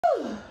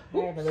I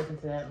haven't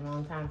listened to that in a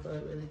long time, so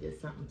it really did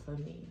something for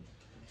me.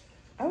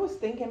 I was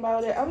thinking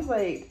about it. I was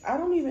like, I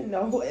don't even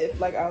know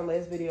if like our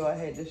last video I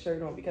had this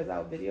shirt on because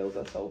our videos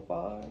are so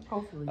far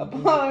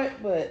apart.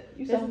 But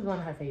this is one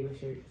of her favorite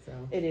shirts,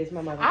 so it is.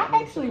 My mother.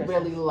 I actually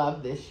really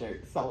love this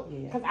shirt, so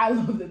because I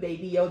love the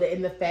Baby Yoda,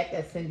 and the fact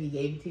that Cindy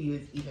gave it to you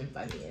is even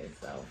funnier.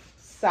 So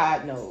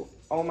side note,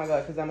 oh my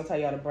god, because I'm gonna tell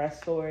y'all the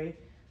breast story.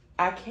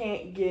 I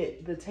can't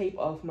get the tape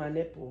off my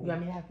nipple. You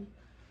want me to have you?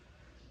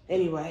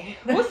 Anyway,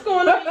 what's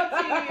going on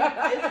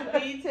YouTube?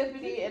 It's me,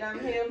 Tiffany, and I'm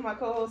here with my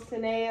co-host,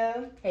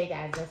 Tanea. Hey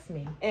guys, that's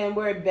me. And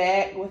we're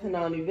back with an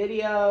all-new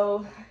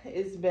video.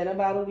 It's been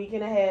about a week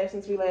and a half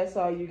since we last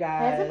saw you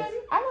guys. Has it been?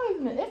 I know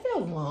it's been, it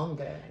feels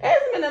longer. It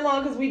hasn't been that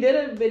long because we did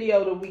a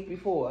video the week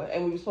before,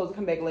 and we were supposed to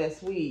come back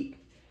last week.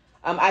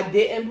 I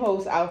didn't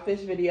post our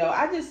fish video.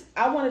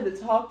 I wanted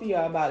to talk to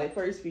y'all about it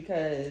first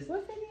because...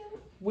 What video?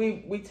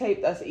 We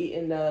taped us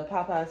eating the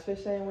Popeye's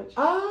fish sandwich.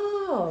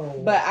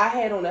 Oh. But I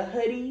had on a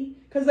hoodie.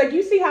 Because, like,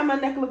 you see how my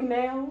neck look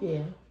now?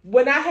 Yeah.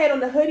 When I had on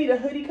the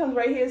hoodie comes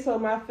right here, so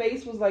my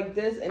face was like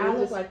this. And I it look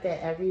just, like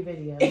that every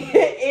video.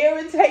 It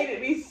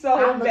irritated me so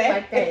bad. I look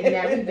like that in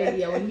every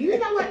video. And you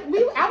know what?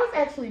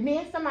 Me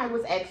and somebody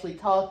was actually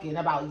talking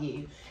about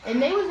you.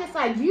 And they was just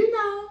like, you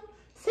know,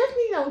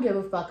 Tiffany don't give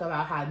a fuck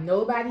about how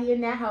nobody in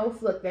that house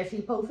looked that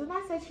she posted. And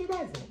I said she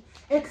doesn't.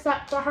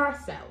 Except for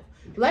herself.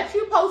 Let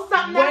you post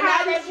something to her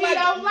that she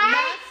don't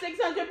like.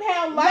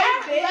 600-pound life,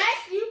 bitch.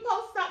 Let you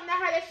post something to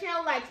her that she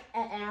don't like.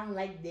 I don't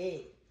like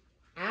that.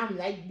 I don't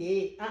like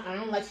that. I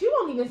don't like. She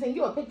won't even send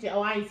you a picture.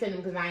 Oh, I ain't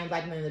sending them because I ain't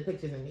like none of the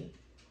pictures of me.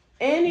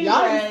 Anyway.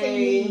 Y'all done seen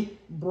me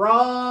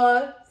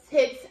bra,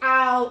 tits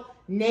out,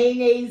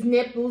 Nene's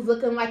nipples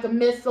looking like a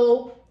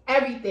missile,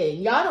 everything.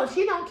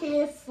 She don't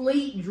care.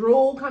 Sleep,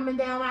 drool coming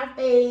down my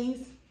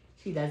face.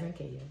 She doesn't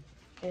care.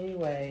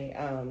 Anyway,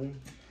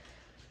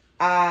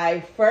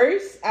 I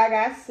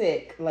got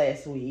sick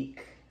last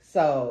week.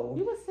 So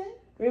you were sick?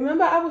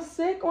 Remember I was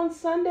sick on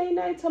Sunday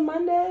night to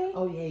Monday?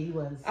 Oh yeah, you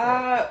was.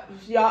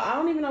 Y'all, I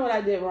don't even know what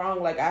I did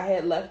wrong. Like I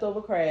had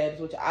leftover crabs,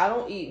 which I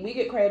don't eat. We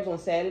get crabs on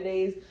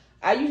Saturdays.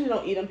 I usually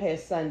don't eat them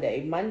past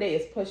Sunday. Monday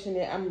is pushing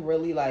it. I'm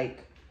really like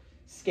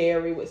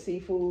scary with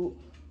seafood.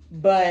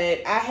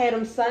 But I had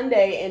them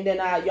Sunday, and then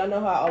y'all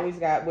know how I always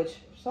got, which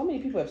so many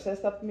people have said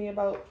stuff to me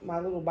about my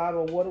little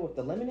bottle of water with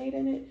the lemonade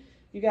in it.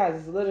 You guys,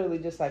 it's literally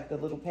just like the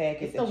little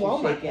packet that you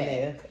shake in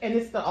there. And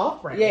it's the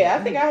off-brand. Yeah,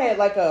 I think I had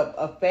like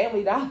a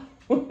Family Dollar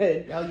one.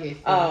 Oh, yeah.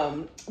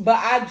 Sure. But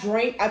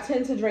I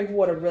tend to drink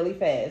water really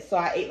fast. So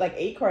I ate like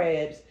 8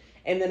 crabs,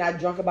 and then I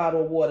drank a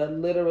bottle of water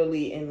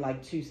literally in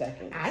like 2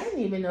 seconds. I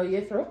didn't even know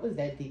your throat was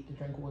that deep to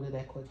drink water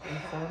that quickly.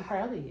 So I'm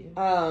proud of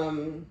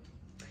you.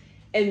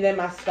 And then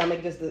my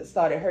stomach just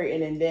started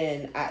hurting, and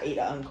then I ate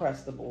an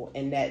Uncrustable,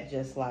 and that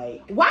just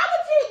like... Why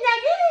would you... Now,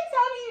 you didn't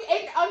tell me you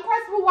ate the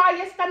Uncrustable while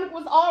your stomach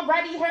was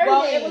already hurting.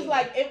 Well, it was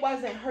like, it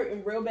wasn't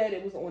hurting real bad.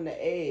 It was on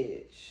the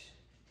edge.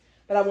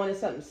 But I wanted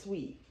something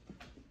sweet.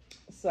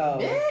 So...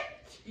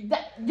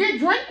 Bitch, your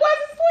drink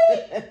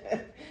wasn't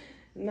sweet?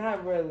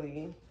 Not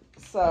really.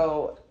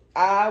 So...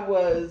 I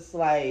was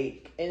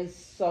like in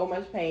so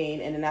much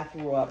pain, and then I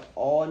threw up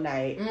all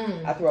night.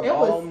 I threw up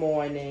all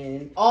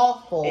morning.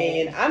 Awful.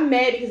 And I'm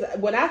mad because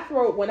whatever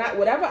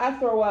I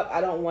throw up, I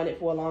don't want it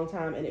for a long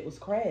time, and it was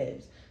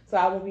crabs. So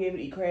I won't be able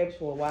to eat crabs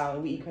for a while,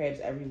 and we eat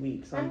crabs every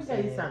week. So let me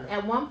tell you something.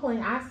 At one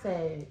point, I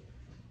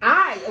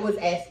was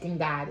asking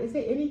God, is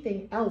there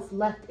anything else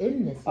left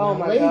in this? Oh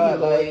my God,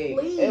 Lord, like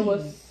please. It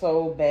was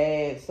so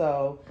bad.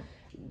 So.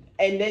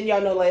 And then y'all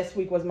know last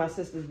week was my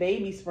sister's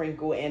baby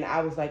sprinkle, and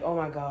I was like, oh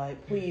my God,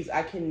 please,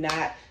 I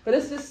cannot. But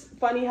it's just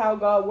funny how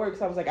God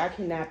works. I was like, I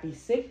cannot be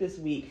sick this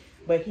week,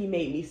 but he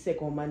made me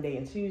sick on Monday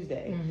and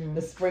Tuesday. Mm-hmm.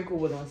 The sprinkle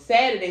was on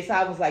Saturday, so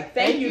I was like,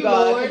 thank you,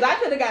 God, because I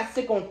could have got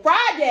sick on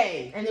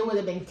Friday. And it would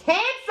have been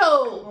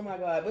canceled. Oh my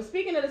God. But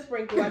speaking of the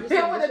sprinkle, I just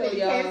it want would to have show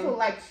been canceled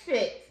like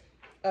shit.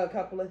 A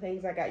couple of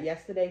things I got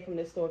yesterday from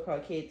this store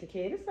called Kid to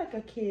Kid. It's like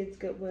a kid's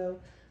Goodwill.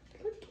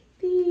 Look at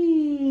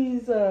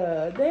these.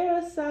 They're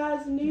a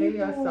size newborn.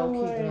 They are so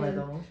cute and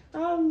little.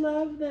 I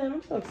love them.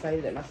 I'm so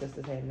excited that my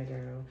sister's having a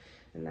girl.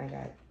 And I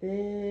got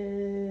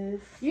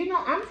this. You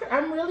know,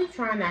 I'm really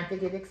trying not to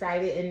get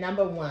excited. And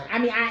number one, I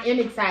mean, I am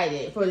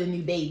excited for the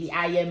new baby.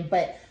 I am.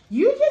 But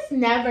you just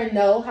never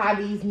know how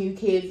these new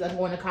kids are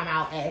going to come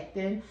out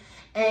acting.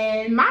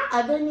 And my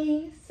other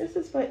niece, this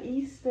is for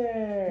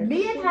Easter.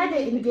 Me and her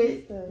didn't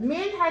get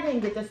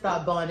to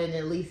start bonding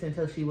at least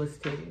until she was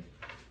 2.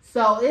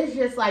 So it's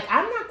just like,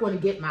 I'm not going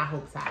to get my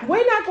hopes high.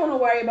 We're not going to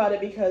worry about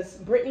it because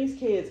Brittany's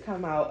kids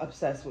come out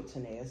obsessed with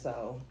Tanea.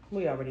 So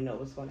we already know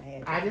what's going to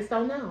happen. I just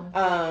don't know.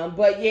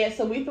 But yeah,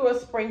 so we threw a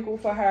sprinkle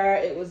for her.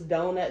 It was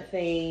donut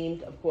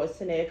themed. Of course,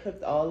 Tanea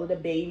cooked all of the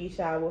baby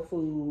shower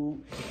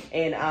food.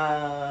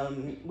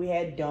 And we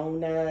had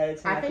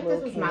donuts. I think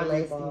this was my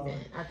last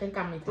event. I think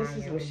I'm retiring.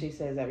 This is what she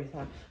says every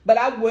time. But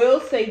I will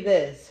say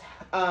this.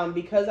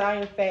 Because I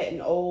am fat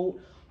and old,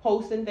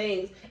 hosting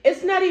things,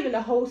 it's not even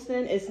the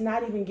hosting, it's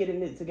not even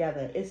getting it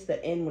together, it's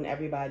the end when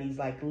everybody's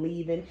like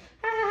leaving,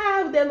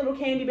 outside with their little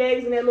candy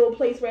bags and their little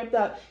plates wrapped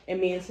up, and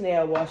me and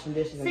Snell washing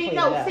dishes and cleaning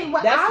up.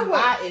 That's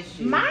my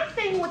issue. My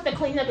thing with the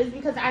cleanup is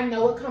because I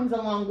know it comes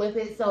along with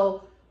it.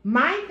 So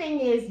my thing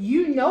is,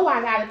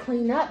 I gotta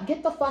clean up.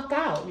 Get the fuck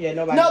out. Yeah,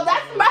 nobody. No,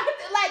 that's my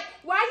like.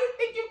 Why you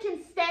think you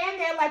can stand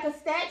there like a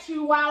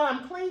statue while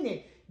I'm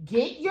cleaning?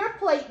 Get your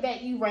plate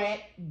that you wrap,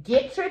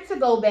 get your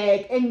to-go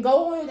bag, and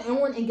go on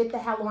and get the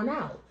hell on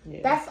out. Yeah.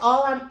 That's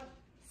all I'm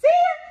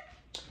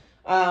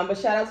But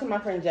shout out to my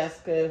friend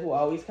Jessica, who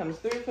always comes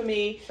through for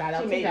me. Shout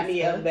out she to made Jessica.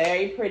 me a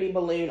very pretty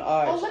balloon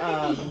arch. Oh, look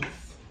at these.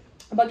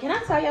 But can I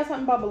tell y'all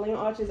something about balloon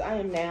arches? I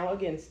am now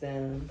against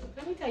them.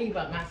 Let me tell you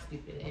about my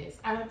stupid ass.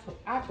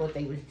 I thought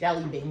they was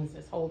jelly beans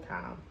this whole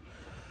time.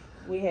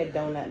 We had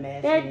donut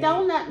masks. They're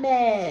donut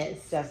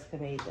masks. Jessica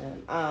made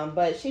them.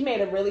 But she made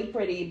a really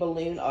pretty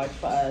balloon arch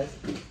for us.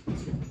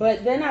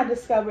 But then I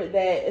discovered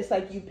that it's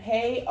like you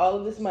pay all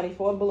of this money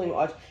for a balloon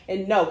arch.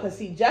 And no, because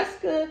see,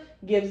 Jessica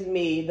gives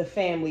me the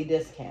family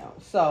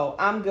discount. So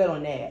I'm good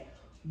on that.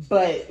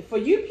 But for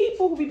you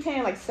people who be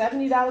paying like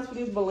 $70 for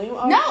these balloon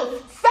arches. No,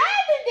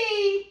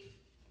 70!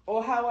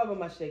 Or however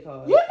much they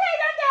cost. You paid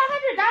under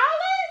 $100?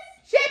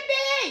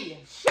 Shippy!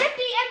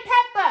 Shippy and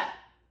Pepper.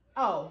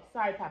 Oh,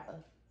 sorry, Pepper.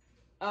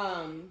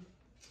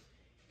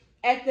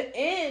 At the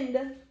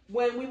end,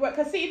 when we were,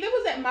 because see, if it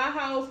was at my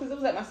house, because it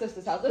was at my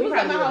sister's house, we would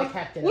have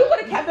kept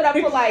it up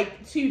for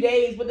like 2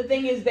 days. But the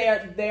thing is,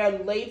 they're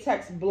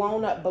latex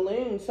blown up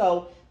balloons,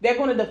 so they're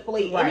going to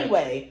deflate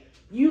anyway.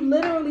 You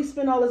literally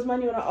spend all this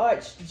money on an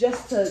arch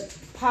just to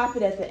pop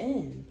it at the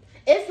end.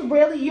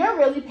 You're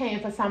really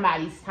paying for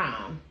somebody's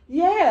time.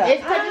 Yeah.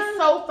 It's because it's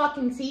so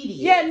fucking tedious.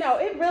 Yeah, no,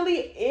 it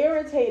really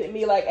irritated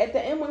me. Like, at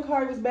the end when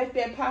Cardi was back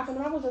there popping,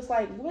 I was just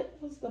like, what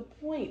was the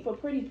point? For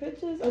pretty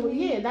pictures?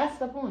 Yeah, that's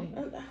the point.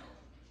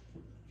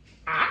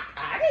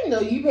 I didn't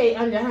know you paid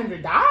under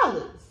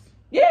 $100.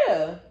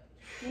 Yeah.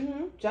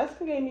 Mm-hmm.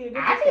 Jessica gave me a good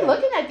I be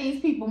looking at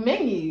these people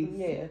menus.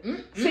 Yeah.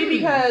 See,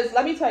 because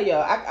let me tell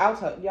y'all, I'll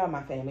tell y'all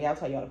my family. I'll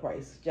tell y'all the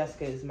price.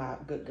 Jessica is my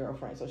good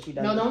girlfriend, so she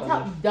doesn't.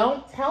 No,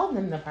 don't tell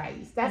them the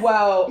price. That's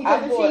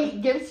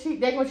because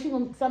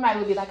somebody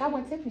would be like, I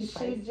want Tiffany's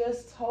price. She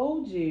just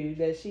told you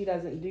that she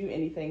doesn't do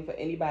anything for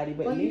anybody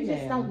but me. You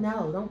just don't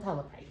know. Don't tell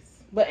the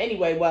price. But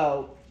anyway,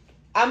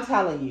 I'm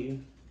telling you,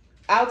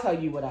 I'll tell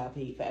you what I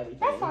paid for everything.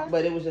 That's fine.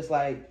 But it was just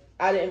like,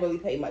 I didn't really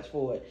pay much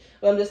for it.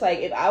 But I'm just like,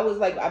 if I was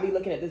like, I'd be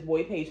looking at this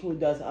boy page who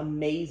does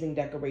amazing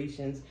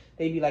decorations.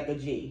 They'd be like a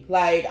G.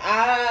 Like,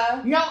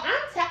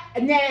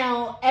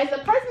 now, as a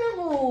person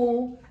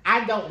who,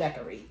 I don't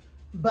decorate,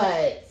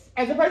 but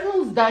as a person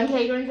who's done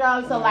catering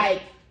jobs, so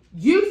like,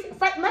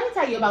 let me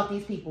tell you about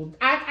these people.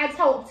 I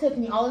told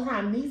Tiffany all the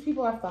time, these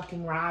people are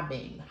fucking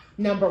robbing.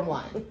 Number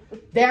one,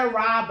 they're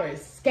robbers,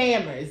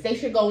 scammers. They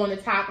should go on the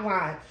top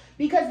line.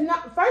 Because,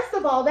 first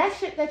of all, that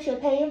shit that you're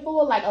paying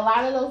for, like a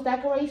lot of those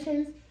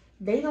decorations,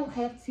 they don't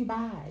have to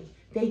buy.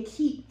 They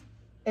keep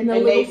in the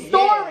little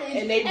storage.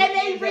 And they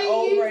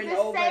reuse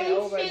the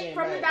same shit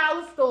from the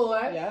dollar store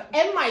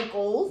and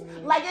Michael's.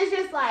 Mm-hmm. Like, it's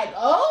just like,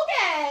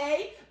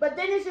 okay. But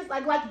then it's just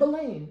like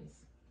balloons.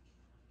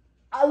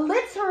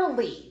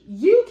 Literally,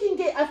 you can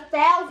get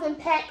 1,000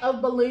 pack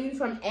of balloons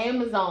from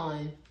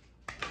Amazon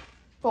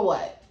for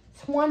what?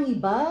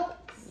 $20? Yeah.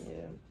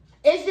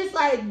 It's just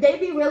like they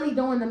be really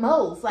doing the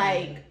most.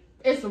 Like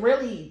it's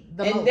really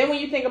the most. And then when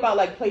you think about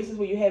like places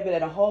where you have it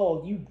at a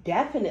haul, you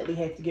definitely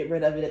have to get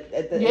rid of it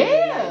at the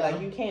end of the night.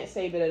 Like you can't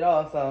save it at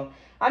all. So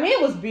I mean,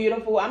 it was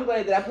beautiful. I'm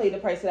glad that I paid the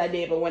price that I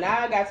did. But when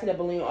I got to the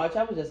balloon arch,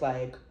 I was just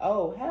like,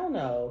 oh hell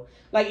no.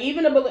 Like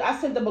even the balloon, I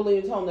sent the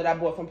balloons home that I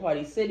bought from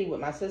Party City with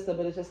my sister.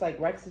 But it's just like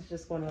Rex is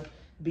just gonna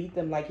beat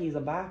them like he's a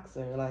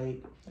boxer.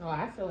 Like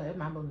I still have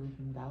my balloons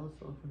from the dollar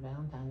store from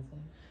Valentine's Day.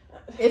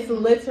 It's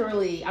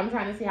literally, I'm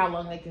trying to see how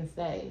long they can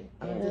stay.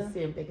 I'm going to just see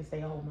if they can stay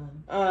a whole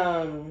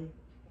month.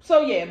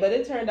 So yeah, but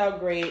it turned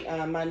out great.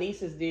 My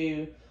niece is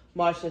due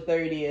March the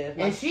 30th.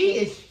 And she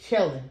is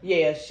chilling.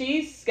 Yeah,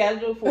 she's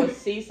scheduled for a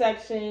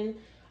C-section.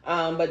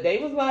 But they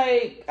was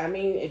like, I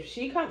mean, if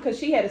she comes, because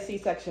she had a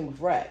C-section with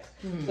Rex.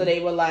 Mm-hmm. So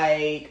they were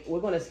like, we're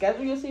going to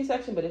schedule your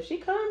C-section, but if she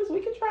comes, we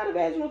can try the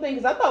vaginal thing.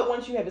 Because I thought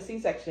once you have a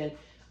C-section,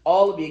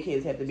 all of your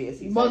kids have to be a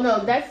C-section. Well,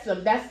 no, that's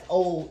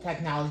old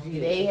technology.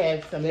 They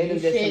have some new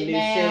shit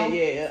now.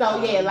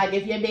 So like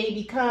if your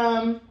baby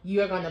come,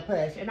 you're gonna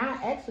push. And I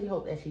actually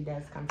hope that she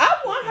does come. I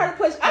want her to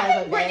push. I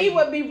think Brittany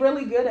would be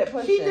really good at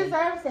pushing. She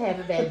deserves to have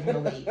a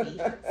vaginal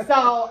baby.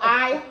 So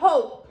I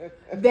hope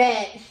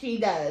that she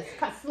does.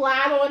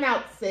 Slide on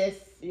out, sis.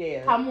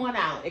 Yeah. Come on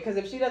out. Because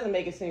if she doesn't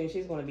make it soon,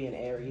 she's gonna be an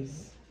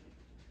Aries.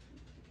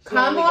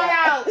 Come on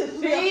out.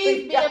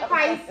 Please be a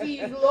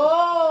Pisces,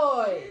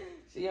 Lord.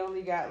 She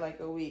only got like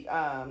a week.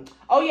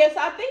 Oh yes,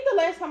 I think the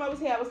last time I was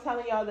here, I was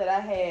telling y'all that I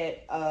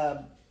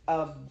had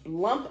a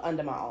lump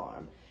under my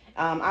arm.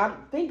 I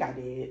think I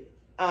did.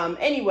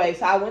 Anyway,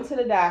 so I went to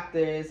the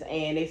doctors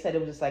and they said it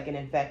was just like an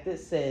infected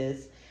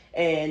cyst.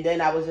 And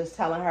then I was just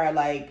telling her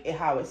like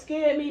how it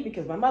scared me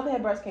because my mother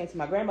had breast cancer,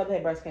 my grandmother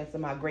had breast cancer,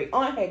 my great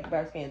aunt had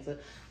breast cancer.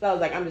 So I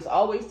was like, I'm just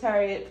always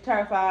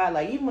terrified.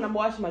 Like even when I'm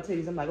washing my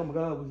titties, I'm like, oh my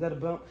God, was that a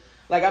bump?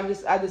 Like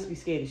I just be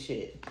scared of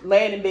shit.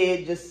 Laying in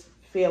bed, just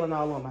feeling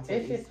all on my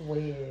titties. It's just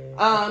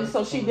weird.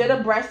 So she did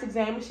a breast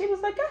exam and she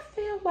was like, I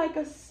feel like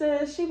a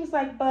cyst. She was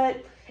like,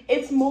 but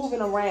it's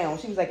moving around.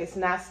 She was like, it's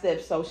not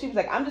stiff. So she was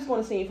like, I'm just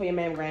going to send you for your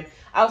mammogram.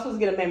 I was supposed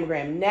to get a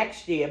mammogram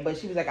next year, but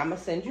she was like, I'm going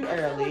to send you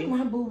early. I feel like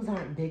my boobs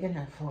aren't big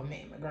enough for a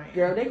mammogram.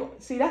 Girl,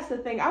 see, that's the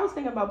thing. I was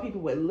thinking about people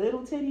with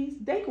little titties.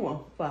 They going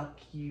to fuck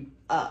you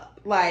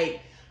up.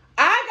 Like,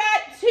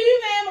 I got 2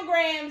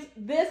 mammograms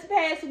this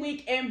past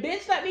week, and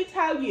bitch, let me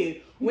tell you,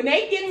 when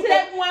they get to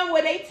that one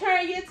where they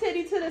turn your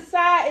titty to the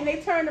side and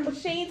they turn the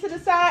machine to the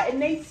side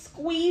and they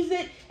squeeze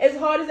it as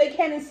hard as they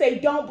can and say,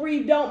 don't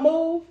breathe, don't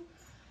move.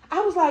 I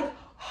was like,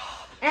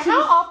 and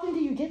how often do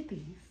you get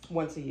these?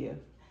 Once a year.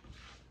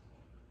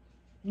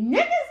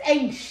 Niggas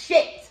ain't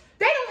shit.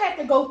 They don't have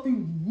to go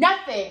through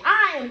nothing.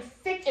 I am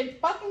sick and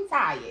fucking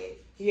tired.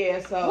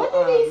 Yeah, so. When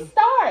do these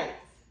start?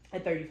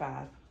 At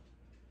 35.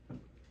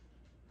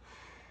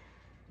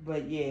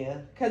 But yeah,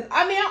 because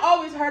I mean, I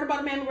always heard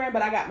about a mammogram,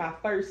 but I got my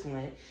first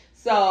one.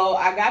 So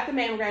I got the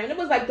mammogram, and it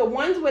was like the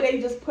ones where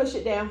they just push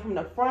it down from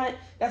the front.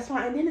 That's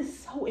fine. And then it's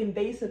so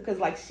invasive because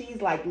like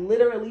she's like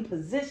literally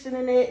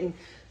positioning it and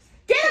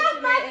get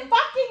off my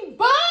fucking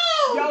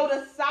boob. Yo,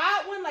 the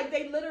side one, like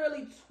they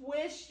literally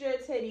twist your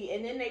titty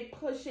and then they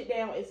push it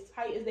down as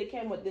tight as they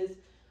can with this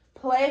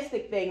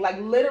plastic thing, like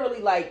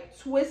literally like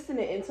twisting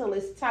it until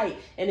it's tight.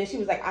 And then she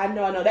was like, I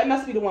know. That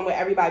must be the one where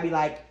everybody be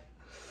like.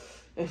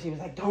 And she was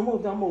like, don't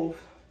move.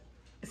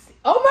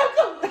 Oh my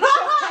God. Because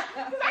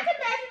I can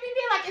imagine me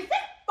being like, is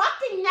this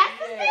fucking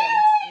necessary?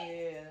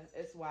 Yeah,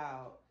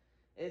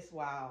 it's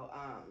wild.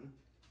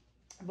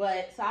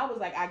 But so I was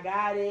like, I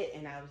got it.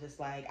 And I was just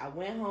like, I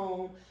went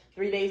home.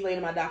 3 days later,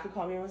 my doctor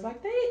called me and was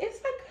like,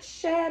 it's like a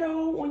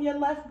shadow on your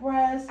left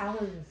breast. I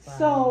was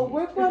so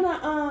we're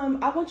gonna,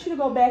 I want you to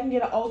go back and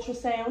get an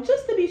ultrasound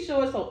just to be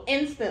sure. So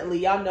instantly,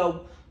 y'all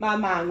know my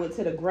mind went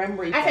to the Grim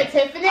Reaper. I said,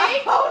 Tiffany?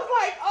 I was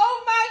like,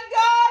 oh my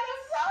God,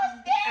 I'm so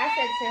scared. I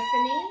said,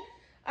 Tiffany,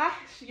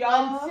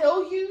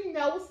 until you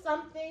know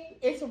something,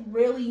 it's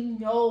really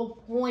no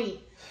point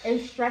in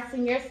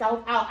stressing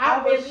yourself out.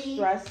 I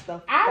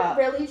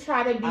really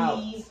try to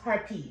be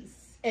her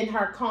peace and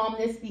her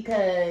calmness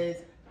because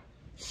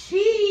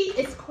she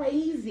is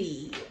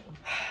crazy.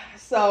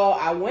 So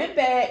I went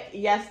back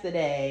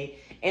yesterday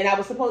and I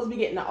was supposed to be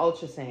getting an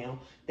ultrasound.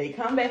 They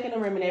come back in the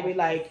room and they be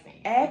like,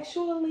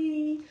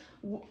 actually,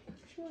 we're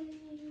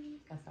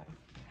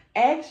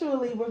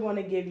going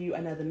to give you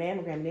another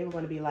mammogram. And they were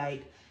going to be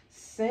like,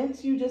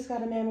 since you just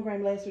got a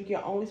mammogram last week,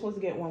 you're only supposed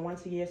to get one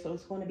once a year, so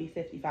it's going to be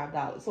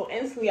 $55. So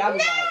instantly I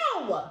was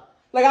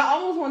like I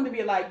almost wanted to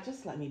be like,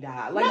 just let me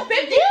die. Like $55. And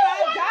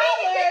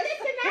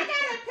I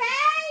gotta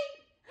pay?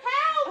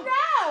 Hell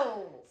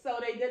no. So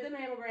they did the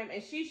mammogram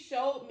and she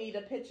showed me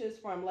the pictures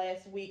from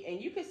last week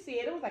and you could see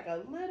it. It was like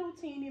a little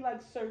teeny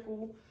like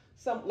circle,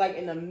 some like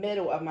in the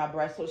middle of my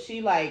breast. So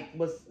she like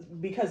was,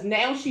 because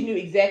now she knew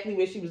exactly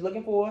what she was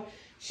looking for.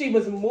 She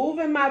was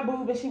moving my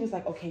boob and she was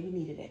like, okay, we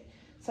needed it.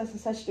 Such and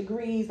such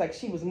degrees. Like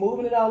she was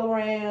moving it all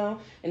around.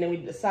 And then we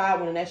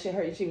decided when that shit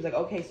hurt and she was like,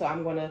 okay, so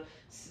I'm going to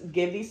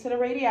give these to the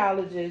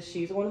radiologist.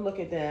 She's going to look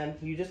at them.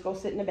 You just go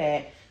sit in the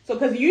back. So,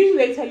 because usually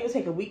they tell you it'll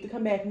take a week to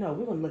come back. No,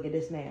 we're going to look at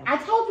this now. I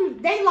told you,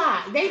 they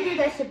lie. They do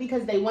that shit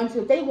because they want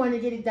to. If they want to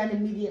get it done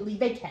immediately,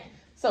 they can.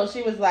 So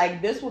she was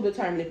like, this will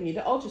determine if you need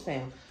the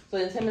ultrasound. So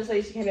then 10 minutes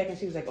later, she came back and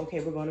she was like, okay,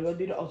 we're going to go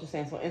do the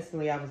ultrasound. So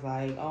instantly I was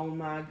like, oh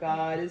my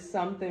God, is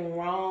something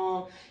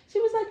wrong? She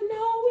was like,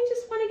 no, we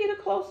just want to get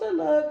a closer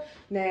look.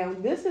 Now,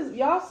 this is,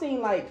 y'all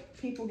seen like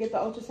people get the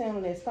ultrasound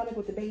on their stomach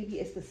with the baby.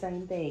 It's the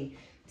same thing.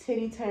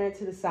 Titty turned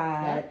to the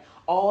side,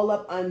 all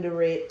up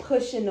under it,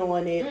 pushing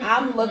on it. Mm-hmm.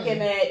 I'm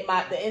looking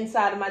at the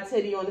inside of my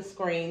titty on the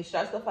screen,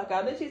 stressed the fuck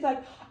out. Then she's like,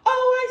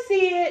 oh, I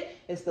see it.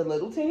 It's the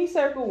little teeny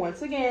circle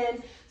once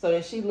again. So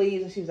then she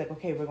leaves and she was like,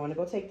 okay, we're going to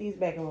go take these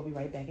back and we'll be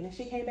right back. And then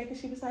she came back and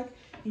she was like,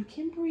 you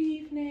can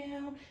breathe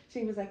now.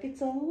 She was like,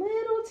 it's a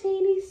little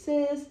teeny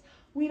cyst.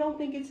 We don't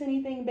think it's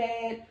anything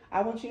bad.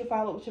 I want you to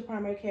follow up with your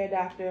primary care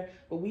doctor,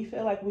 but we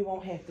feel like we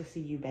won't have to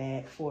see you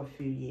back for a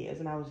few years.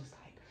 And I was just like,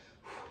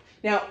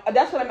 now,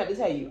 that's what I meant to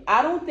tell you.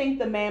 I don't think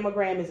the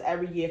mammogram is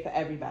every year for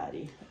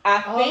everybody. I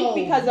think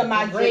because of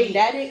my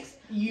genetics,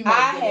 I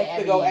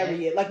have to go every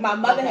year. Like, my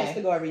mother has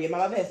to go every year. My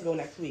mother has to go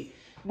next week.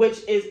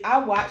 Which is, I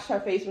watched her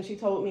face when she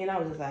told me, and I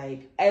was just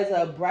like, as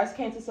a breast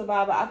cancer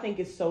survivor, I think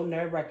it's so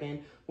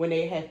nerve-wracking when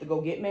they have to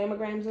go get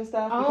mammograms and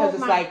stuff. Because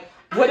it's like,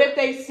 what if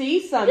they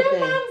see something? Your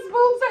mom's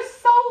boobs are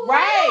so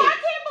right. Low. I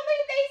can't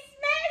believe they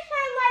smashed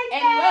her like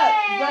that.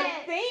 And look,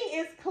 the thing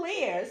is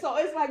clear. So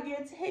it's like your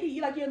titty,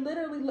 like you're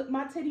literally,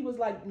 my titty was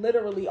like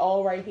literally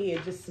all right here,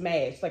 just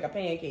smashed like a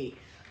pancake.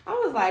 I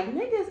was like,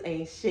 niggas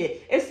ain't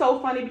shit. It's so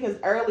funny because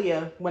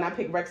earlier when I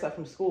picked Rex up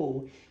from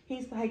school,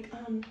 he's like,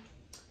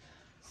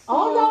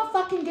 all y'all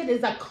fucking get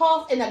is a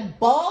cough and a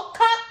ball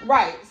cut.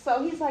 Right.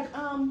 So he's like,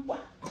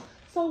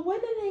 so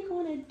what are they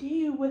going to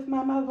do with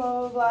my blah,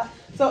 blah, blah.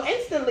 So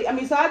instantly,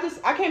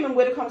 I came in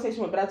with a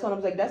conversation with, but I told him, I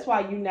was like, that's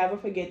why you never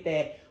forget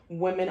that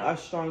women are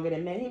stronger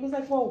than men. He was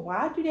like, well,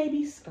 why do they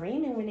be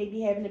screaming when they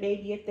be having a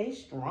baby if they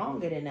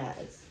stronger than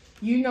us?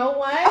 You know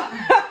what?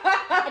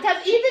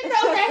 Because even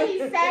though that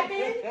he's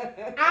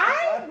 7,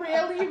 I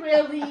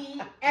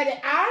really, and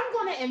I'm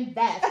going to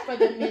invest for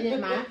the men in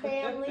my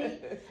family.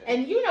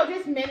 And,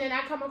 just men that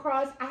I come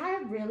across,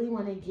 I really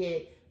want to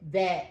get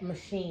that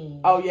machine.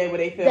 Oh, yeah, where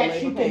they feel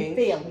that you can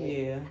feel it.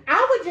 Yeah.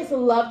 I would just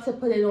love to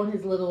put it on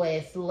his little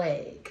ass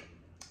leg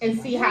and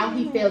see how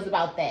he feels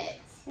about that.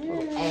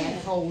 Little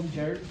asshole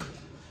jerk.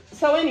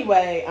 So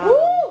anyway,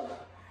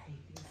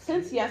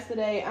 since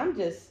yesterday, I'm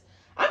just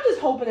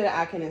hoping that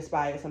I can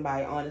inspire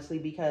somebody, honestly,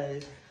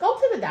 because go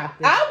to the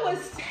doctor. I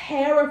was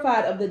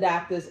terrified of the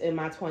doctors in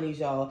my 20s,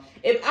 y'all.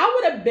 If I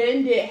would have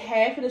did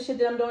half of the shit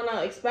that I'm doing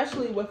now,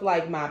 especially with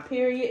like my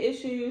period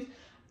issues,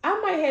 I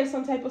might have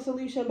some type of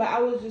solution, but I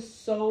was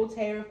just so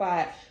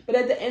terrified. But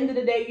at the end of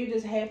the day, you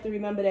just have to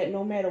remember that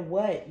no matter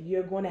what,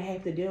 you're going to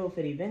have to deal with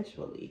it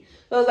eventually.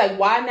 So it's like,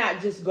 why not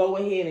just go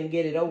ahead and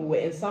get it over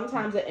with? And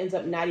sometimes it ends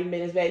up not even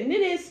as bad. And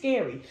it is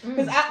scary.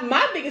 Because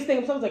my biggest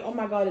thing was like, oh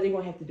my God, are they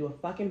going to have to do a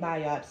fucking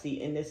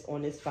biopsy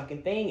on this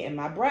fucking thing in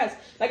my breast?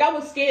 Like, I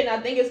was scared, and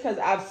I think it's because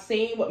I've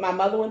seen what my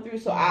mother went through,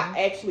 so I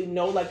actually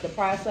know, like, the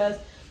process.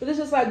 But it's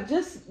just like,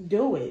 just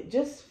do it.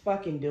 Just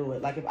fucking do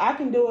it. Like, if I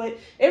can do it,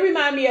 it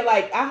reminds me of,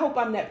 like, I hope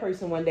I'm that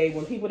person one day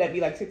when people that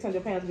be like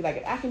 600 pounds be like,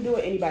 if I can do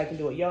it, anybody can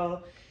do it.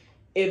 Y'all,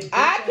 if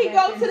I can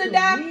go to the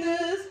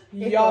doctors,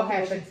 y'all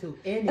can happen to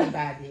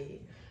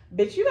anybody.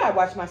 Bitch, you gotta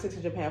watch my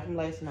 600 pound from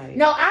last night.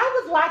 No,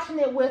 I was watching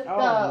it with the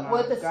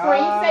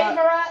screensaver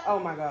up. Oh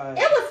my God.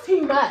 It was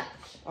too much.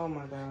 Oh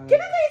my God.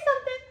 Can I tell you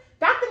something?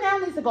 Dr. Now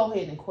needs to go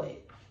ahead and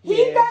quit.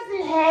 He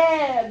doesn't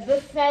have the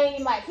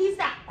same, like, he's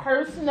not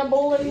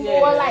personable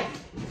anymore. Like,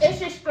 it's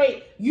just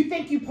straight, you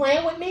think you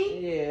playing with me?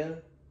 Yeah.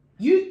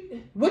 Do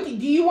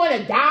you want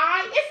to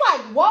die? It's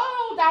like,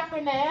 whoa, Dr.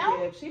 Now.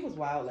 Yeah, she was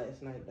wild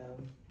last night, though.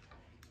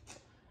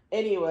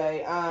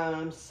 Anyway,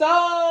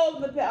 so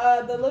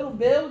the little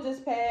bill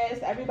just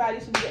passed. Everybody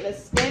should be getting a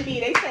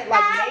Stimmy. They said,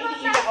 like, maybe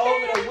even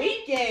over the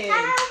weekend. I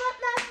want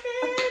my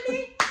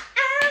Stimmy.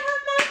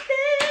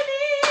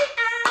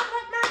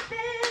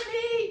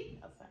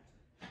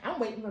 I'm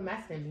waiting for my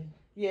Stimmy.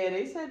 Yeah,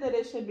 they said that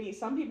it should be,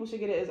 some people should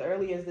get it as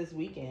early as this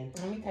weekend.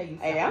 Let me tell you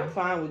something. Hey, I'm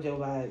fine with Joe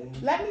Biden.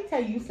 Let me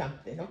tell you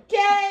something,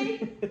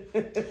 okay?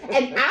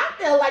 And I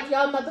feel like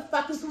y'all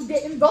motherfuckers who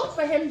didn't vote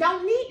for him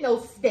don't need no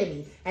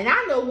Stimmy. And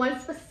I know one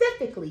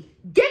specifically.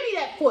 Give me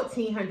that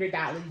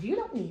 $1,400. You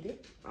don't need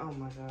it. Oh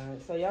my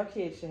God. So y'all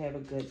kids should have a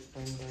good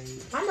spring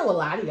break. I know a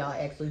lot of y'all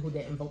actually who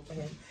didn't vote for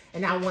him.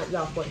 And I want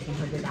y'all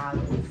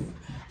 $1,400.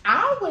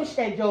 I wish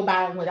that Joe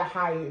Biden would have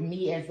hired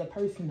me as the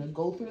person to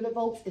go through the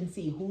votes and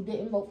see who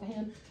didn't vote for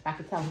him. I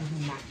could tell him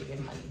who not to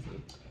give money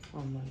to.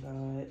 Oh my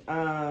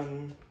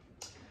God.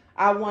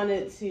 I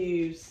wanted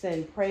to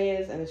send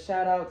prayers and a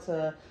shout out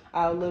to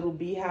our little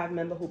Beehive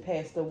member who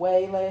passed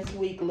away last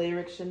week,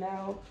 Lyric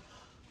Chanel.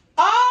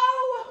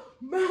 Oh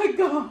my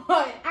God.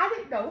 I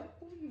didn't know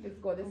who he was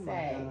going to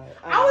say.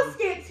 I was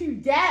scared to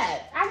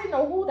death. I didn't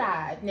know who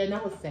died. No,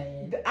 that was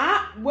sad.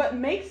 What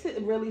makes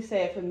it really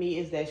sad for me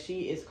is that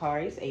she is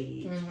Kari's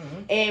age.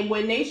 Mm-hmm. And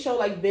when they show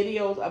like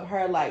videos of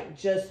her like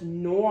just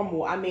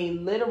normal, I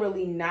mean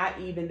literally not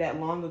even that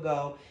long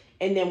ago,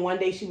 and then one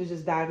day she was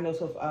just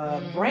diagnosed with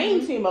a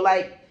brain tumor,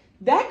 like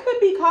that could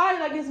be Kari.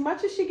 Like as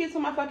much as she gets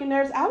on my fucking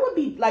nerves, I would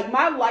be like,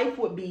 my life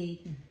would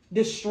be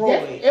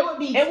destroyed. It would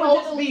be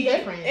totally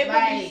different. It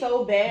would be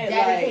so bad.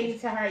 Dedicated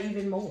to her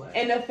even more.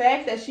 And the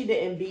fact that she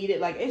didn't beat it,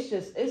 like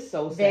it's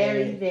so sad.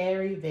 Very,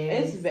 very, very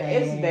it's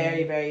sad. It's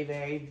very, very,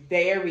 very,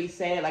 very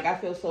sad. Like I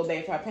feel so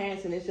bad for her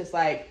parents, and it's just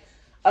like,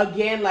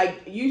 again,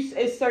 like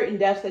it's certain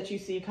deaths that you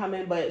see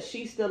coming, but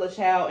she's still a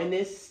child, and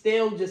this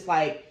still just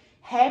like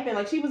happened.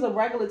 Like she was a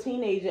regular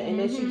teenager, and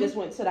then she just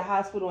went to the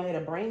hospital and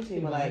had a brain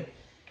tumor. Like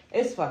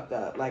it's fucked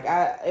up. Like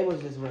it was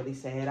just really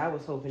sad. I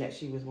was hoping that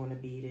she was going to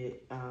beat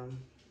it.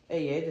 Yeah,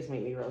 it just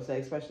made me real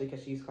sad, especially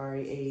because she's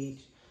Kari's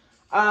age.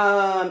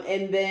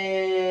 And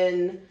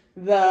then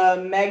the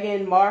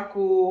Meghan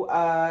Markle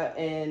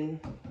and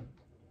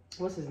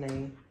what's his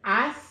name?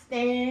 I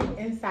stand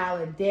in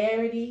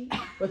solidarity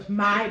with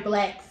my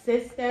black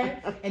sister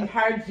and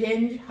her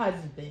ginger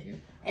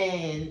husband.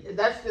 And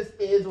that's just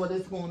is what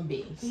it's going to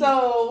be.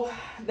 So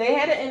they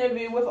had an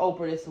interview with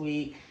Oprah this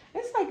week.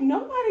 It's like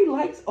nobody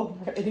likes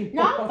Oprah anymore.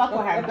 No, I don't fuck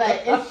with her,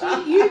 but if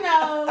she, you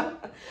know,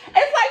 it's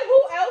like who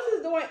else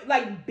is doing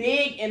like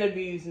big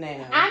interviews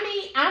now? I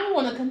mean, I'm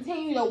going to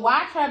continue to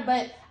watch her,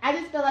 but I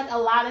just feel like a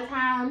lot of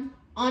times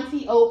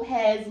Auntie Ope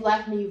has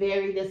left me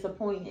very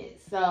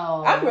disappointed. So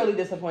I'm really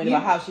disappointed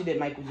about how she did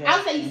Michael Jackson. I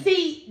would say,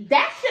 see,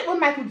 that shit with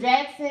Michael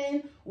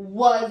Jackson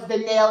was the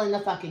nail in the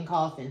fucking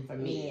coffin for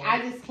me. Yeah.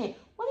 I just can't.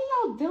 What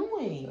are y'all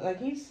doing?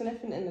 Like he's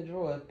sniffing in the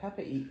drawer,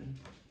 pepper eating.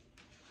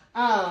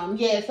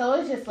 Yeah, so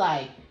it's just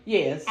like...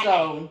 Yeah,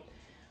 so...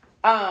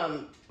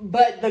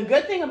 But the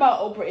good thing about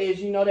Oprah is,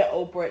 you know that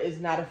Oprah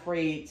is not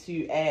afraid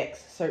to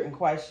ask certain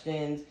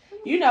questions.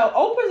 You know,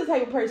 Oprah's the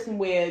type of person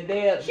where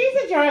she's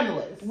a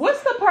journalist.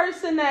 What's the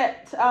person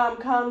that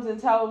comes and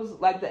tells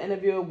like the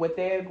interviewer what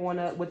they're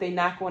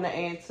not gonna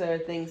answer,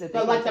 things that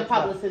they like the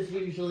publicist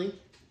usually.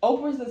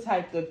 Oprah's the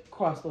type to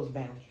cross those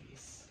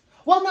boundaries.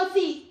 Well, no,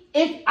 see,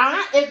 if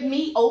it's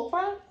me,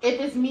 Oprah,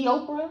 it's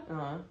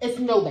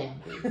no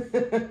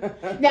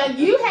boundaries. Now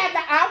you have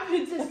the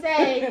option to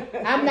say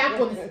I'm not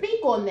going to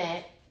speak on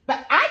that,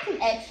 but I can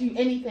ask you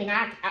anything.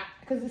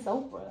 Because it's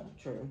Oprah.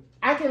 True.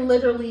 I can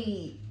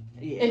literally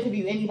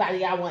interview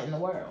anybody I want in the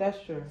world.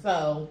 That's true.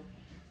 So,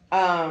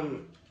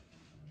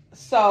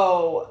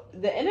 so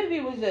the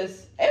interview was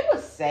it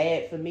was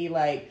sad for me,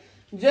 like,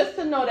 just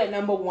to know that,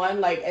 number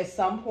one, like, at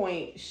some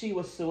point she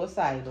was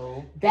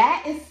suicidal.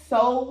 That is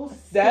so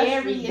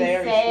scary and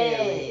sad.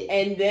 Scary.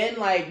 And then,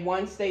 like,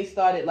 once they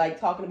started, like,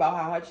 talking about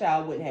how her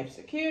child wouldn't have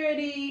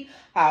security,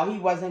 how he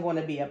wasn't going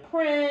to be a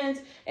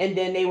prince, and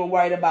then they were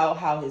worried about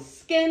how his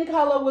skin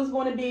color was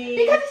going to be.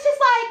 Because it's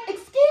just like,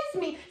 excuse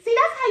me. See,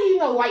 that's how you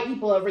know white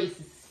people are racist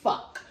as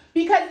fuck.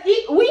 Because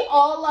we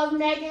all love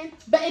Meghan,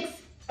 but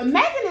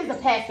Meghan is a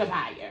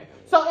pacifier.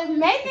 So if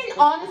Meghan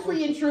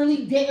honestly and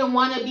truly didn't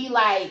want to be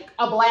like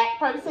a black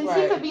person,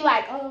 she could be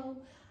like, oh,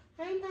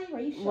 I'm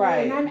biracial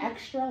and I'm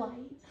extra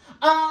light.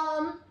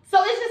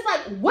 So it's just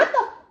like, when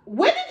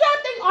did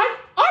y'all think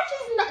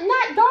Archie's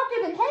not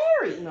darker than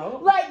Harry? No.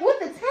 Like, with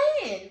the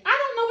tan. I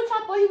don't know what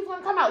y'all thought he was going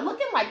to come out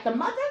looking like, the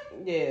mother?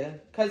 Yeah,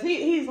 because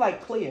he's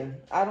like clear.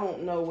 I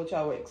don't know what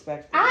y'all were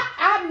expecting.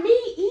 Me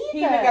either. He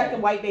even got the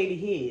white baby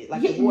head.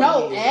 Like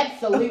head.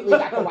 Absolutely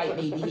got the white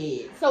baby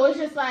head. So it's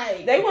just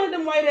like... They wanted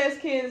them white ass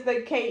kids,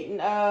 like Kate and...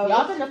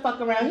 y'all finna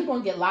fuck around. He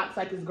gonna get locks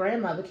like his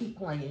grandmother. Keep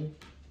playing.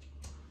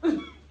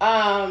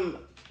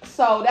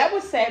 So that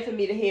was sad for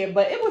me to hear,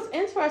 but it was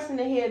interesting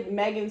to hear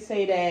Meghan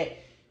say that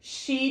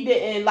she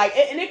didn't, like,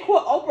 and it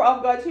caught Oprah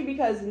off guard too,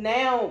 because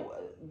now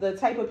the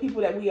type of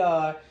people that we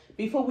are,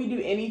 before we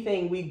do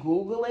anything, we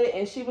Google it,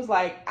 and she was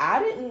like, I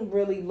didn't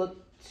really look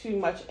too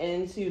much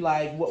into,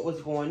 like, what was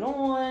going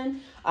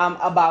on,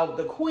 about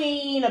the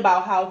Queen,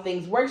 about how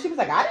things work. She was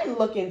like, I didn't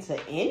look into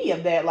any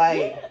of that, like...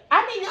 Yeah.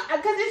 I mean,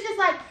 because it's just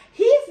like,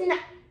 he's not...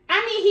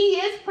 I mean,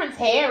 he is Prince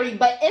Harry,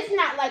 but it's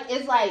not like,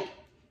 it's like,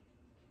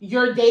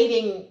 you're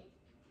dating...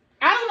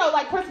 I don't know,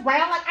 like Chris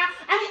Brown, like,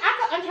 I mean, I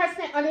could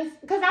understand on this,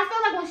 because I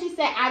feel like when she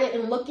said I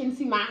didn't look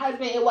into my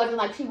husband, it wasn't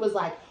like she was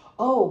like,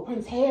 oh,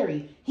 Prince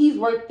Harry, he's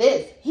worth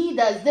this, he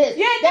does this.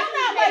 Yeah, that's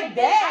not like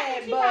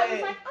that, she probably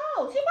was like,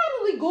 oh, she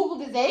probably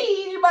Googled his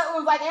age, but it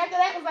was like, after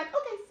that, it was like,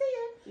 okay,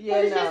 see ya.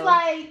 Yeah, it's just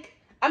like...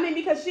 I mean,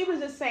 because she was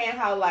just saying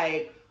how,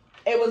 like,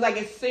 it was like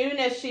as soon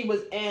as she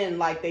was in,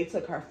 like, they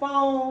took her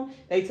phone,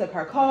 they took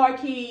her car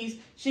keys,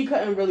 she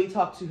couldn't really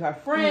talk to her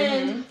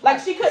friends. Mm-hmm.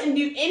 Like, she couldn't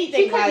do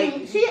anything.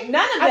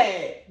 None of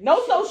that.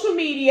 No social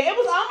media. It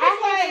was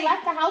almost like... I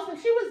left the house and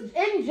she was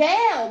in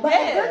jail, but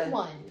a good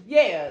one.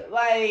 Yeah,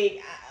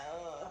 like...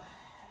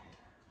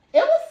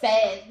 It was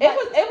sad.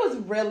 It was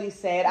really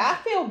sad. I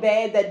feel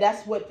bad that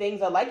that's what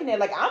things are like in there.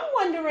 Like, I'm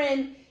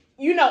wondering,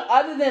 you know,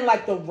 other than,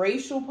 like, the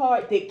racial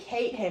part, did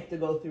Kate have to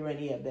go through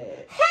any of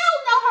that? Hell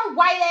no, her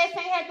white ass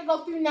ain't had to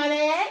go through none of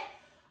that.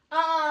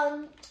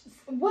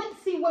 What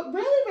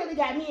really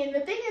got me, and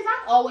the thing is,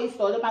 I always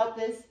thought about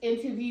this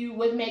interview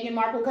with Meghan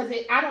Markle, because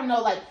I don't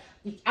know, like,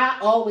 I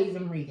always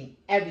am reading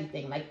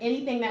everything, like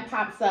anything that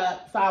pops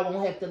up, so I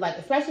won't have to, like,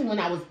 especially when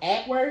I was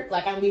at work,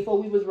 like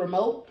before we was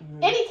remote,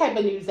 any type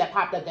of news that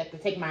popped up that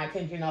could take my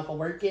attention off of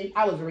working,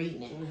 I was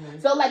reading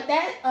it. So like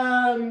that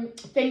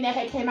thing that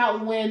had came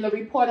out when the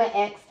reporter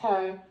asked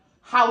her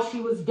how she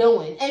was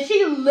doing, and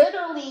she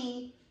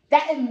literally,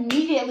 that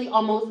immediately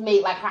almost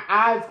made like her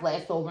eyes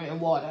glass over in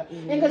water,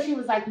 because she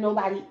was like,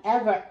 nobody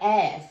ever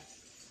asked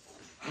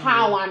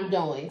how I'm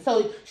doing.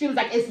 So she was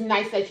like, it's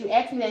nice that you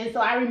asked me that. And so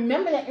I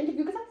remember that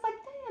interview, because I was like,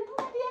 damn,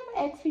 nobody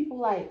ever asks people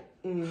like,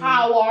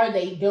 how are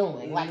they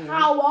doing? Like,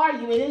 how are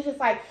you? And it's just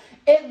like,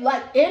 it,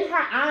 like, in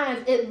her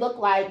eyes, it looked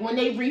like when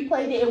they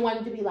replayed it, it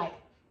wanted to be like,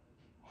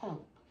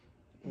 help,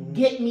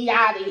 get me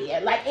out of here.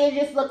 Like, it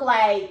just looked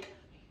like,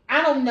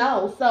 I don't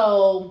know.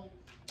 So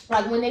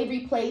like when they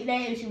replayed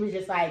that, and she was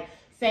just like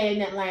saying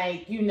that,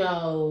 like, you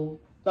know,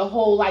 the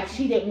whole, like,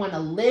 she didn't want to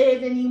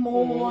live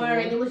anymore.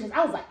 And it was just,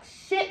 I was like,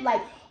 shit,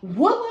 like,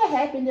 what would have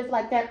happened if,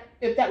 like,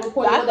 if that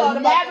reporter would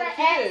have never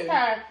asked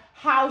her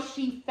how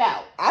she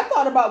felt? I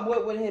thought about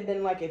what would have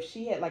been like if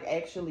she had, like,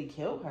 actually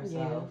killed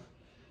herself.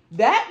 Yeah.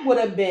 That would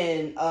have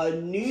been a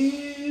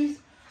news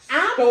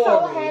I'm story.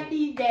 so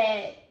happy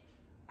that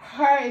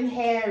her and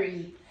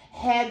Harry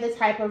had the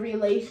type of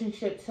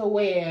relationship to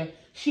where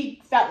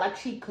she felt like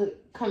she could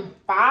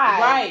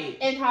confide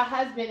in her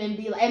husband and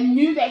be like, and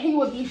knew that he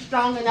would be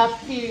strong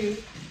enough to,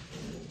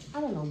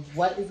 I don't know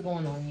what is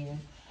going on here,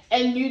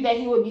 and knew that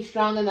he would be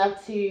strong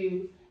enough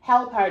to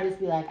help her, just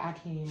be like, I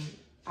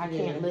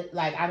can't live,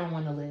 like, I don't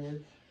want to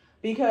live.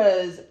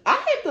 Because I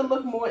have to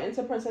look more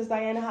into Princess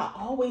Diana. I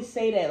always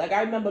say that. Like,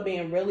 I remember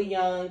being really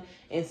young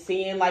and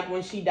seeing, like,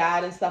 when she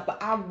died and stuff,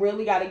 but I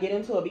really got to get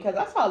into it, because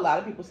I saw a lot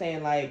of people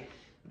saying, like,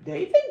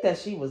 they think that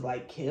she was,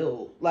 like,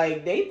 killed.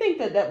 Like, they think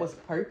that was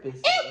purpose.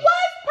 It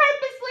was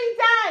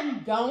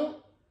purposely done.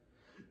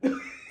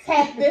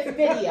 tap this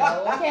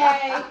video,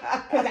 okay?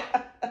 Because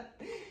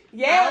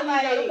yeah,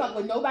 I don't fuck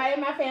with nobody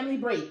in my family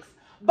breaks.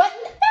 But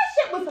that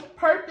shit was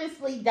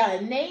purposely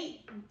done.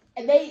 They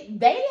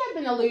have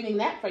been eluding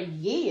that for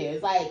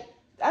years. Like,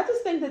 I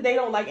just think that they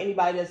don't like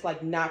anybody that's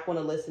like not going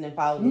to listen and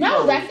follow.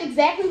 No, that's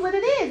exactly what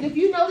it is. If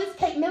you notice,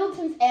 Kate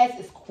Middleton's ass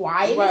is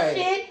quiet as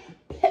shit.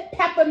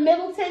 Pepper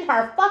Middleton,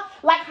 her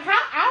like how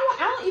I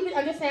don't even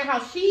understand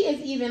how she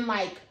is even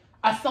like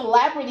a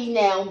celebrity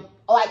now,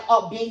 like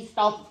based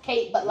off of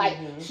Kate, but like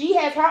she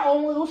has her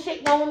own little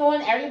shit going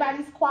on.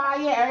 Everybody's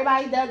quiet.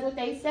 Everybody does what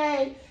they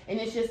say, and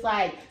it's just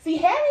like, see,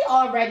 Harry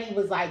already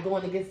was like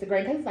going against the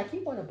grain because he's like,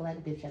 you brought a black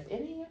bitch up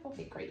in here,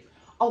 okay, great.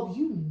 Oh,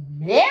 you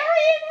marrying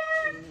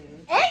her?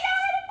 And y'all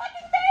had a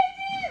fucking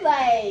baby?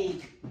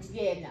 Like,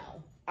 yeah,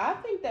 no. I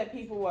think that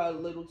people were a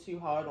little too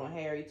hard on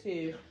Harry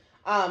too,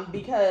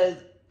 because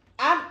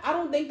I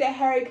don't think that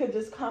Harry could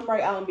just come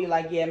right out and be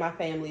like, yeah, my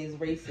family is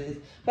racist.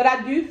 But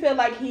I do feel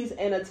like he's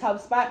in a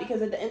tough spot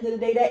because at the end of the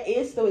day, that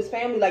is still his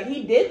family. Like,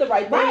 he did the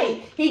right thing.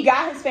 Right. He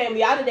got his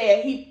family out of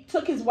there. He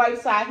took his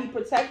wife's side. He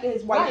protected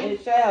his wife and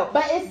his child.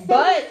 But it's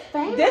still his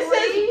family. This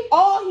is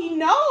all he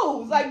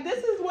knows. Like,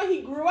 this is what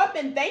he grew up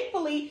in.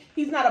 Thankfully,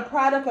 he's not a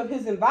product of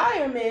his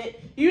environment,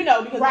 you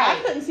know, because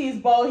I couldn't see his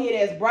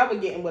bald-headed ass brother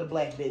getting with a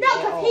black bitch. No,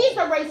 because he's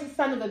a racist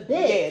son of a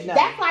bitch. Yeah, no.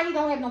 That's why he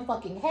don't have no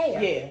fucking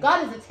hair. Yeah.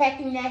 God is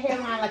attacking that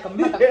hairline like a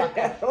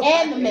motherfucker.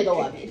 And the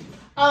middle of it.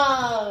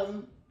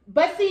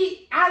 But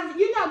see,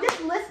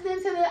 just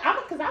listening to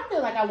because I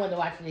feel like I want to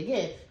watch it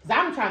again. Because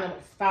I'm trying to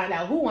find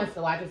out who wants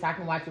to watch it so I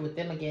can watch it with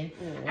them again.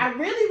 I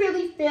really,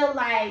 really feel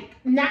like,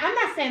 now I'm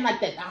not saying like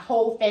that the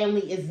whole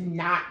family is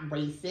not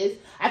racist.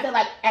 I feel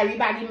like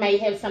everybody may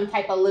have some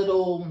type of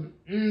little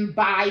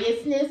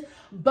biasness.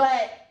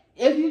 But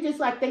if you just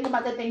like think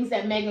about the things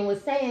that Megan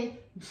was saying,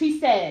 she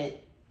said,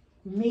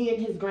 me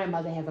and his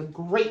grandmother have a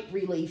great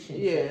relationship.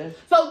 Yeah.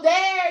 So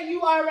there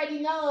you already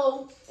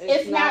know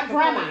it's not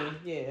grandma.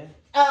 Yeah.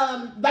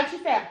 Like she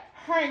said,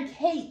 her and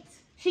Kate,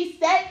 she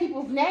said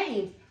people's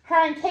names.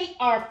 Her and Kate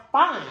are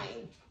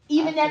fine.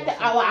 Even after,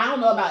 I don't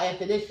know about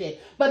after this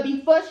shit. But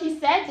before she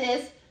said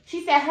this,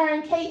 she said her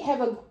and Kate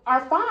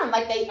are fine.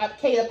 Like they,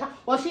 Kate,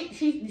 well, she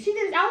didn't,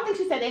 I don't think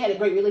she said they had a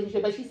great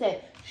relationship, but she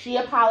said she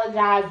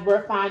apologized,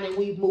 we're fine, and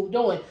we've moved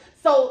on.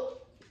 So,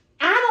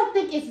 I don't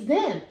think it's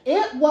them.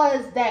 It's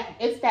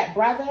that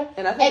brother.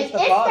 And I think it's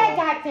that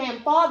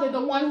goddamn father,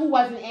 the one who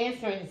wasn't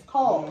answering his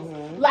calls.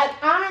 Like,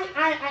 like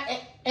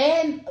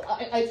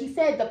he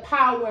said, the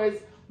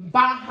powers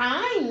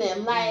behind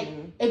them. Like,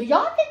 if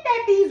y'all think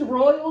that these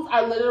royals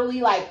are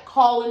literally, like,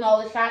 calling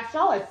all the shots,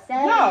 y'all are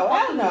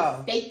sadly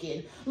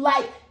mistaken.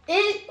 Like,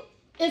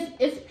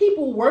 it's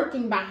people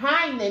working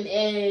behind them,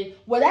 and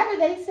whatever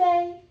they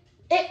say,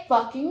 it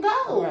fucking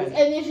goes. Right.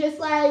 And it's just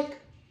like,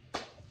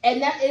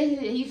 and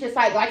he's just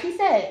like he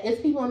said, it's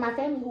people in my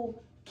family who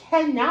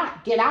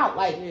cannot get out.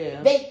 Like,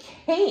 they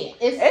can't.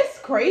 It's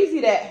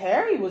crazy that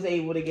Harry was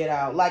able to get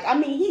out. Like, I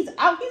mean, he's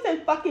out. He's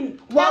in fucking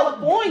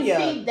California.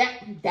 See,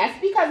 that's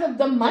because of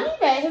the money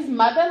that his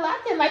mother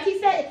left him. Like he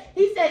said,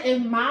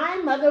 if my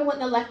mother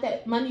wouldn't have left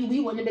that money,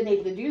 we wouldn't have been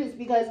able to do this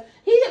because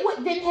he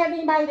didn't have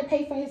anybody to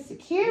pay for his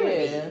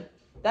security. Yeah.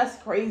 That's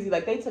crazy.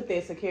 Like, they took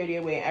their security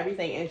away and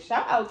everything. And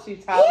shout out to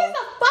Tyler. He's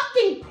a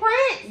fucking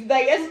prince.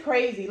 Like, it's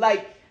crazy.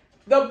 Like,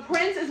 the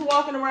prince is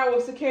walking around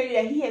with security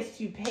that he has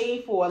to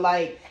pay for.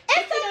 Like,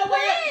 it's a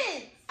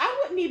prince. I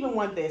wouldn't even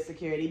want their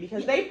security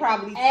because they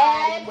probably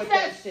tied in with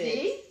that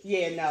shit.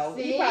 Yeah, no.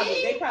 They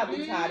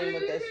probably tied in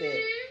with that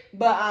shit.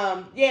 But,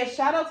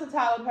 shout out to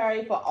Tyler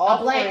Perry for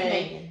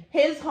offering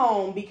his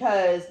home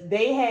because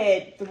they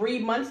had 3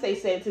 months, they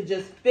said, to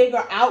just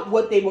figure out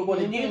what they were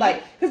going to do.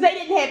 Like, because they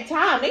didn't have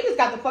time. They just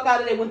got the fuck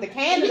out of there, went to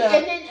Canada.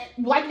 And then,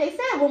 like they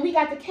said, when we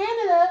got to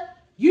Canada,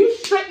 you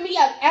stripped me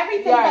of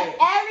everything. Right.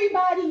 But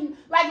everybody,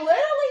 like,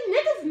 literally,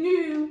 niggas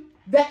knew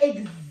the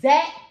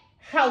exact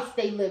house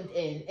they lived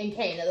in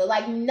Canada.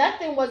 Like,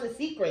 nothing was a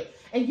secret.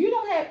 And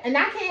and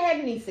I can't have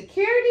any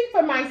security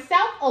for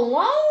myself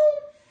alone?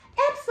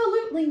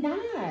 Absolutely not.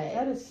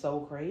 That is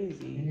so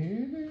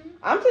crazy.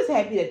 I'm just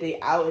happy that they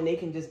out and they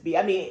can just be,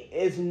 I mean,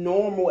 as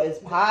normal as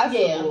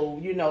possible.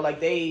 Yeah. You know, like,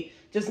 they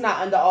just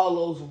not under all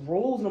those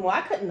rules no more. I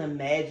couldn't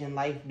imagine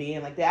life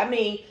being like that. I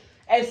mean,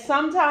 and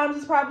sometimes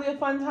it's probably a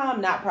fun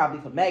time, not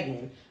probably for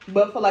Megan,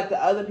 but for like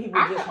the other people.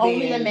 I just can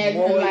only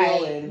imagine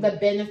like the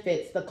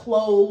benefits, the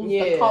clothes,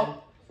 the coats,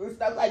 and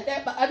stuff like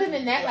that. But other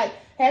than that, like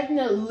having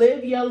to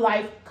live your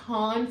life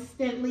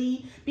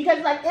constantly,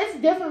 because like it's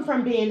different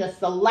from being a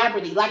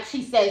celebrity. Like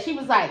she said, she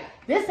was like,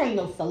 "This ain't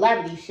no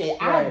celebrity shit.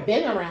 Right. I've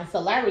been around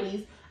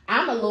celebrities.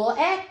 I'm a little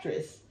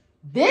actress.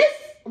 This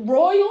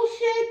royal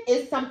shit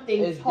is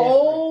something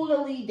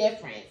totally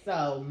different."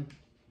 So.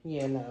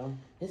 Yeah, no.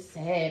 It's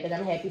sad, but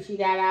I'm happy she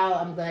got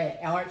out. I'm glad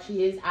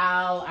Archie is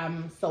out.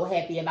 I'm so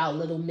happy about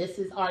little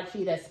Mrs.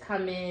 Archie that's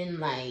coming.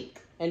 Like,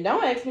 and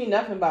don't ask me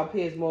nothing about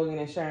Piers Morgan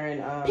and Sharon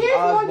Piers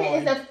Osbourne. Morgan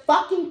is a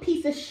fucking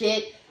piece of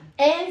shit,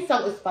 and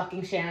so is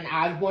fucking Sharon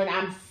Osbourne.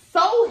 I'm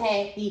so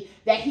happy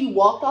that he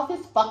walked off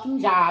his fucking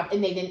job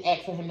and they didn't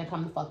ask for him to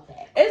come the fuck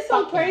back. It's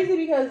so Fuck crazy him.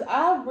 because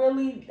I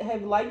really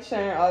have liked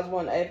Sharon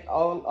Osbourne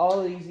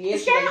all these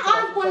years. Sharon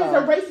Osbourne is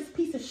a racist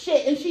piece of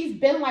shit, and she's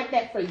been like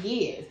that for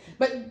years.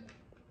 But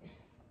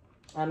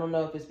I don't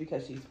know if it's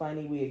because she's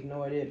funny. We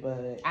ignored it,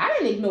 but I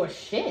didn't ignore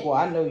shit. Well,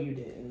 I know you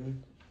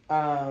didn't.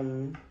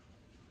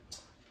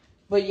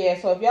 But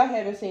yeah, so if y'all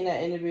haven't seen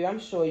that interview, I'm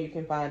sure you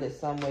can find it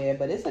somewhere.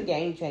 But it's a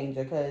game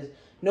changer because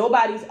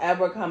nobody's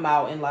ever come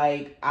out and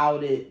like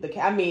outed the.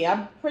 I mean,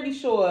 I'm pretty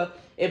sure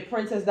if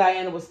Princess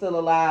Diana was still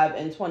alive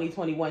in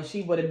 2021,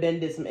 she would have been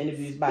did some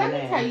interviews by now.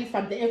 Let me tell you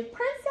something. If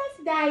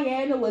Princess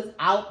Diana was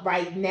out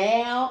right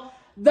now,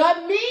 the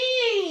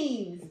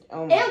memes,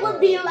 it would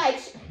be like,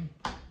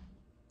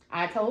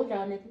 I told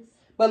y'all niggas.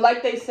 But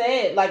like they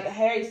said, like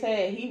Harry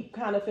said, he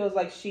kind of feels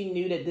like she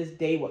knew that this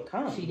day would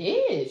come. She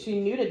did. She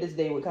knew that this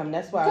day would come.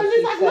 That's why. Because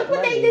it's like, look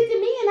what they did to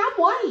me, and I'm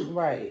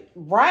white.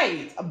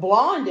 Right.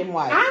 Blonde and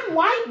white. I'm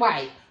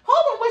white.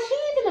 Hold on, was she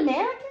even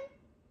American?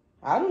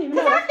 I don't even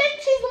know. Because I think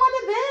she's one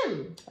of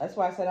them. That's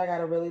why I said I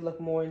gotta really look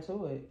more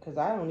into it. Because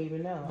I don't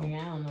even know.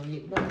 Yeah, I don't know. Let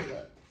me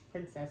look.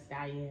 Princess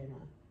Diana.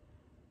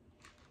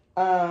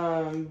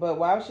 But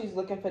while she's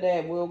looking for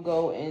that, we'll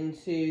go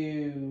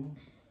into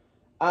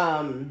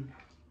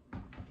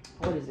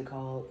what is it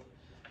called?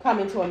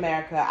 Coming to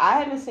America. I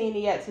haven't seen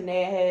it yet.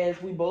 Tanea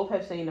has. We both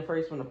have seen the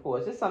first one, of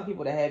course. There's some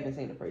people that haven't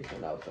seen the first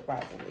one, though,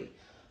 surprisingly.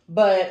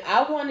 But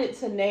I wanted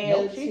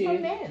Tanea to... She's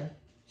from there.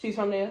 She's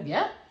from there?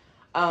 Yep.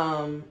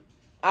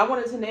 I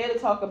wanted Tanea to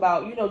talk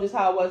about, just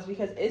how it was,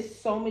 because it's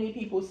so many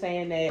people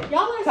saying that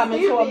y'all are Coming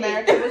stupid. to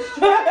America was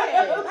trash.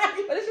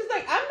 But it's just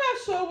like, I'm not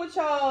sure what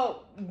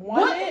y'all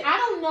wanted. I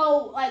don't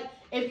know, like,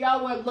 if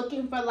y'all were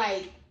looking for,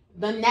 like,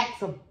 the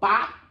next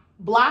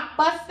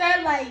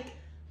blockbuster, like...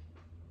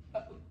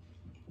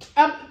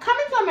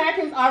 Coming to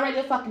America is already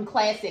a fucking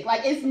classic.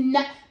 Like, it's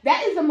not...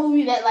 That is a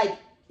movie that, like,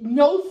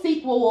 no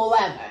sequel will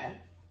ever,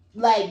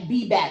 like,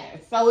 be better.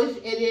 So,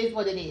 it is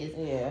what it is.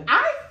 Yeah.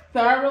 I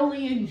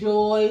thoroughly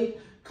enjoyed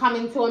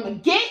Coming to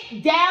America.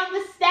 Get down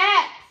the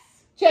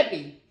steps,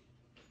 Chippy.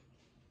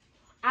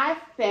 I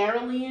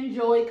thoroughly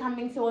enjoyed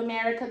Coming to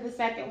America, the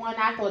second one.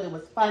 I thought it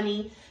was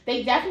funny.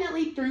 They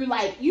definitely threw,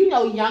 like,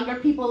 younger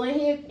people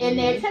in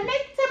there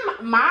to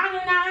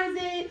modernize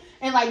it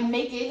and, like,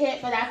 make it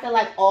hit. But I feel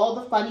like all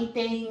the funny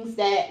things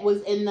that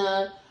was in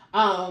the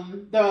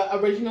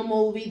original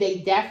movie, they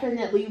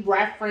definitely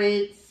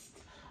referenced.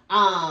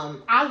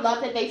 I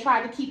love that they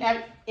tried to keep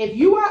if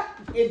you was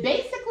in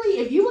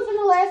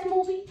the last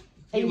movie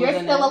and you're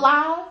still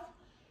alive,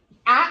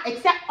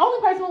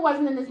 only person who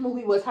wasn't in this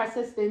movie was her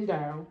sister and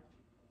Daryl.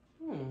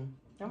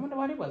 I wonder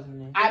why they wasn't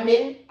there.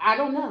 I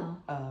don't know.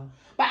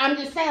 But I'm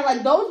just saying,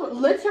 like, those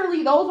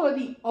were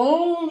the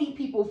only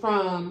people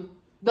from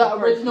the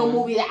original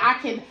movie that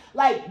I can,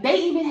 like,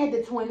 they even had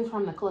the twins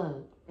from the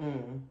club.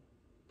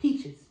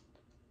 Peaches.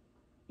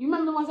 You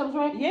remember the ones that was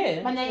right?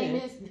 Yeah. My name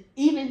is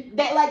even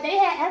that, like, they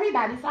had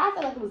everybody, so I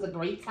feel like it was a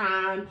great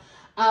time.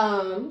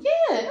 Yeah,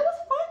 it was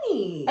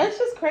funny. It's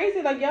just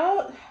crazy, like,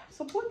 y'all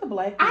support the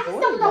black people. I just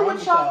don't know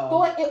what y'all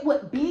thought it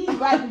would be.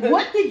 Like,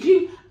 what did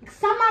you?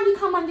 Somebody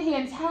come under here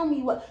and tell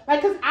me what?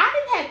 Like, cause I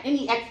didn't have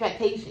any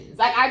expectations.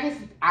 Like, I just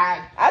knew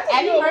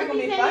it was gonna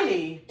be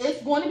funny.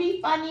 It's going to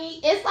be funny.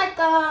 It's like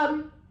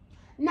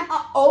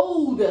not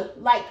old,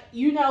 like,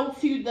 to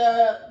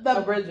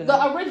the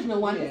original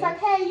one. Yeah. It's like,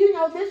 hey,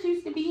 this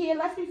used to be here.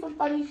 Let's do some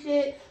funny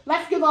shit.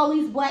 Let's give all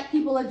these black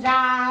people a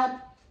job.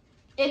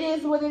 It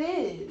is what it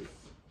is.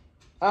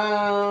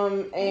 I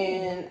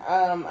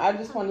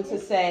just wanted to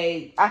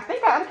say, I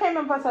think I can't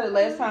remember if I said it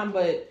last time,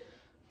 but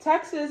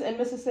Texas and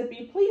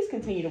Mississippi, please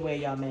continue to wear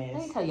y'all masks.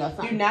 Let me tell y'all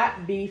something. Do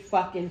not be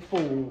fucking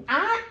fooled.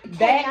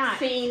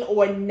 Vaccine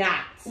or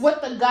not. With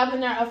the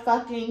governor of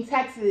fucking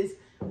Texas,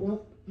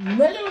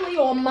 literally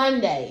on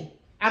Monday,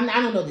 I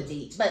don't know the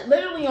date, but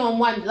literally on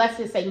let's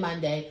just say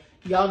Monday,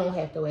 y'all don't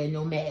have to wear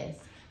no mask.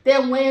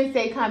 Then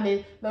Wednesday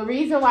coming, the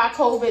reason why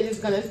COVID is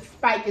going to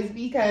spike is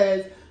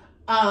because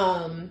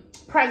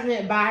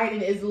President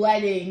Biden is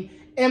letting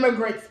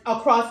immigrants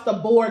across the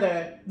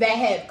border that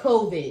have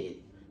COVID.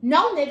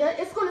 No, nigga,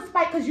 it's going to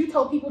spike because you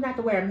told people not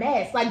to wear a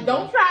mask. Like,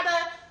 don't try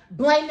to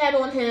blame that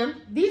on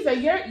him. These are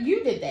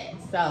you did that.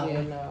 So.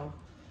 Yeah,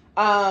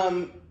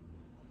 no.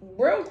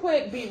 Real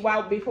quick,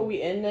 before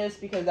we end this,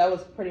 because that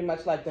was pretty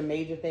much like the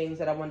major things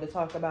that I wanted to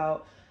talk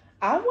about.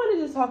 I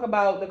wanted to talk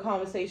about the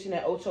conversation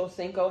that Ocho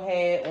Cinco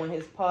had on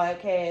his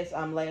podcast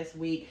last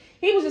week.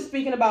 He was just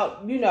speaking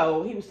about, he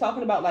was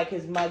talking about like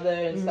his mother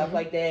and stuff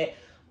like that.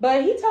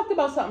 But he talked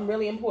about something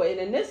really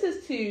important, and this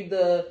is to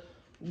the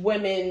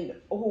women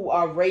who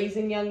are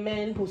raising young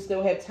men who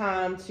still have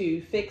time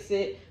to fix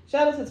it.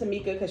 Shout out to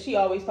Tamika, because she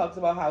always talks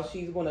about how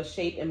she's going to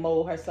shape and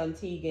mold her son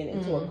Tegan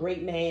into a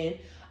great man.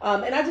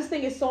 And I just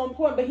think it's so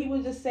important. But he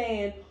was just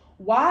saying,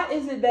 why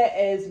is it that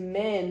as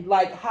men,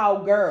 like how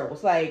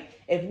girls,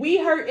 like if we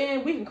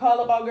hurting, we can call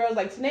up our girls.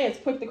 Like today, it's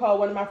quick to call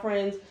one of my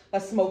friends.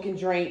 Let's smoke and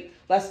drink.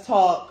 Let's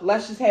talk.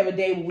 Let's just have a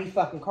day where we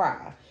fucking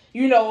cry.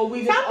 You know,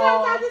 we just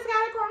sometimes I just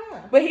gotta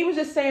cry. But he was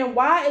just saying,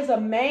 why is a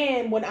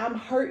man, when I'm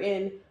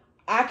hurting,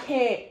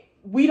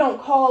 we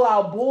don't call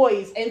our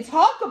boys and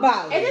talk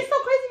about it. And it's so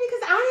crazy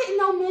because I didn't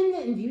know men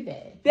didn't do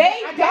that.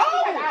 They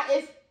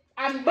don't.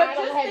 I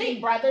don't have any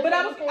brothers. But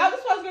I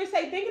was going to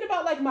say, thinking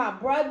about like my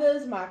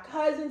brothers, my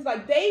cousins,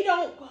 like they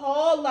don't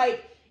call,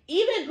 like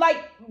even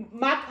like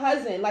my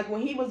cousin, like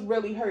when he was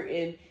really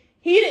hurting,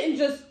 he didn't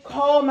just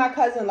call my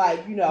cousin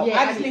like, you know,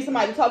 I just need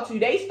somebody to talk to.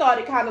 They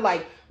started kind of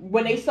like,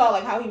 when they saw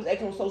like how he was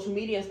acting on social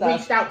media and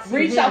stuff,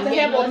 reached out to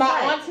him. Or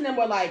my aunts and them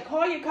were like,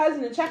 call your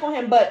cousin and check on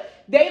him. But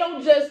they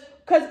don't just,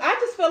 because I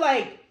just feel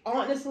like,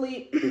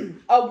 honestly,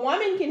 a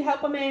woman can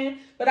help a man,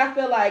 but I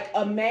feel like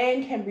a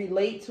man can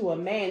relate to a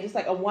man, just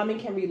like a woman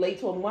can relate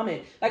to a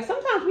woman. Like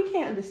sometimes we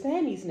can't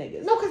understand these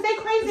niggas. No, because they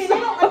crazy. They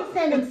don't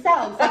understand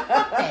themselves. Like,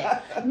 fuck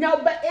that. No,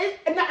 but I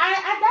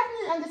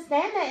definitely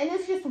understand that, and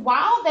it's just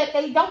wild that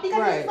they don't,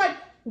 because it's like,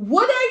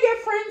 what are your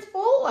friends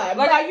for?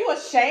 Like, are you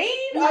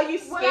ashamed? Are you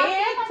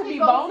scared to be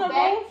vulnerable?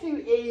 Back to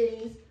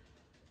is,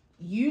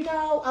 you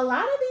know, a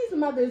lot of these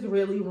mothers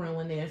really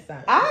ruin their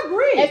sons. I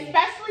agree.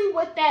 Especially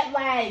with that,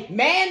 like,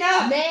 man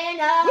up.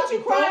 What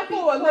you crying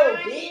for, a little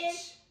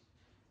bitch?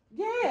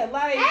 Yeah,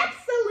 like.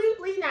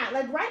 Absolutely not.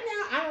 Like, right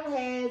now, I don't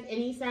have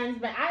any sons,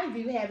 but I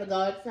do have a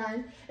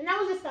godson. And I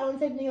was just telling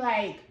Tiffany,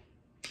 like,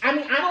 I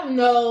mean, I don't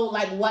know,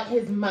 like, what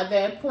his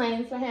mother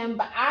plans for him,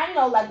 but I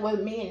know, like,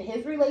 with me and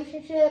his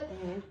relationship,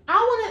 I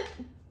want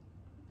to.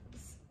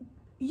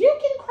 You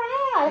can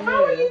cry.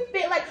 How are you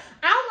feeling? Like,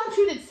 I want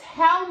you to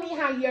tell me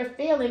how you're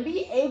feeling.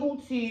 Be able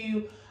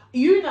to,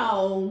 you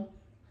know,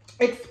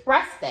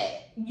 express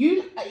that.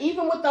 You,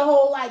 even with the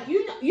whole, like,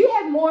 you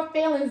have more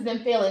feelings than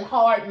feeling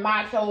hard,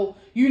 macho,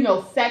 you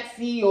know,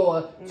 sexy,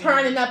 or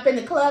turning up in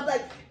the club.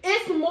 Like,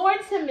 it's more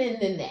to men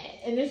than that.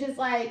 And it's just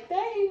like,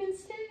 they're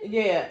humans too.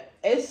 Yeah,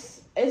 it's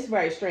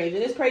very strange.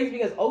 And it's crazy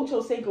because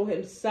Ocho Cinco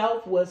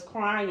himself was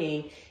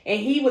crying, and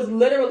he was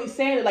literally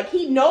saying it like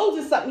he knows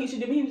it's something he should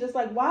do, but he was just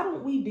like, why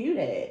don't we do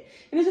that?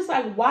 And it's just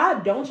like, why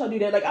don't y'all do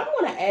that? Like, I'm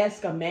going to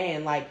ask a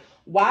man, like,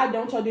 why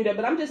don't y'all do that?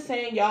 But I'm just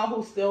saying, y'all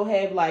who still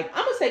have, like,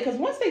 I'm going to say, because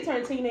once they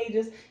turn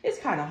teenagers, it's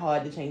kind of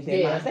hard to change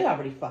their minds. They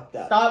already fucked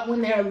up. Start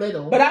when they're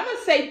little. But I'm going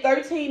to say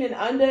 13 and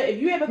under.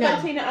 If you have a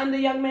 13 and under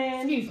young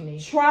man,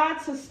 try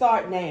to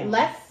start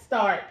now.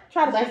 Try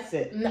to fix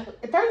it. No,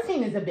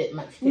 13 is a bit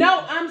much. Too.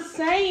 No, I'm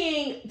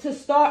saying to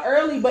start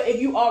early, but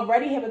if you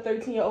already have a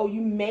 13-year-old,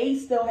 you may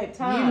still have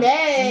time.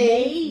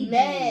 You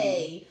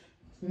may.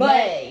 But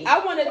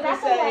I wanted to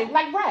say,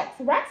 like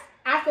Rex,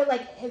 I feel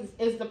like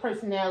is the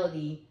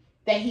personality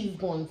that he's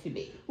going to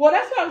be. Well,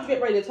 that's what I was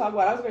getting ready to talk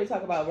about. I was ready to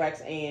talk about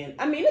Rex, and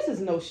I mean, this is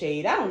no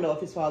shade. I don't know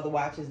if his father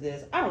watches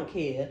this. I don't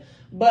care.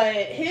 But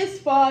his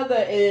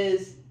father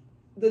is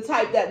the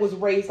type that was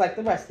raised like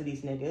the rest of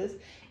these niggas.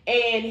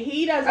 And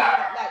he doesn't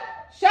like,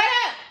 shut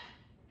up.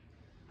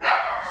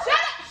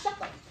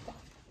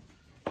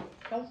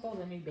 Don't throw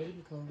the new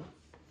baby clothes.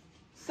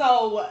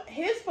 So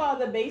his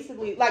father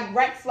basically, like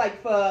Rex,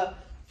 like for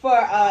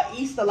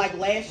Easter, like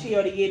last year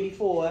or the year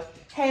before,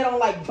 had on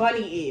like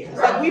bunny ears.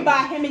 Like we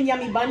buy him and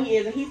Yummy bunny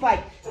ears, and he's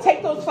like,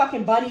 take those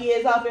fucking bunny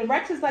ears off. And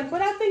Rex is like,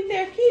 but I think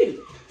they're cute.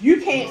 You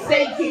can't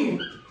say cute.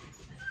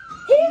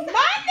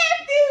 My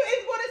nephew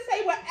is going to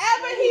say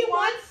whatever he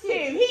wants to.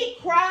 He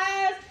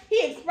cries.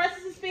 He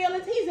expresses his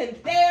feelings. He's in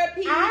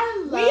therapy.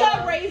 We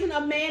are raising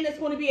a man that's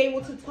going to be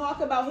able to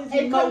talk about his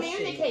emotions.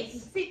 Communicate.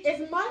 See,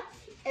 as much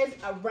as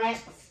a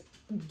Rex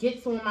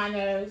gets on my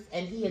nerves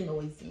and he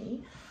annoys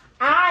me,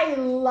 I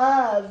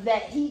love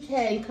that he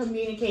can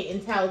communicate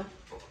and tell.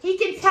 He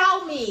can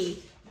tell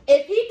me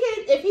and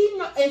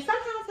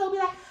sometimes he'll be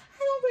like, I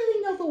don't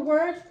really know the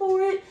word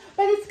for it,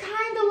 but it's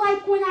kind of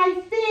like when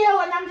I feel,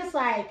 and I'm just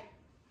like,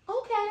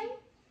 okay.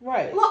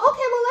 Right. Well,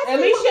 okay, well, let's at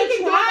see least what we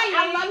you're can trying. do.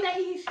 I love that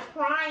he's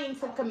trying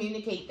to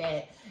communicate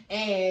that.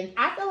 And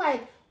I feel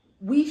like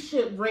we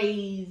should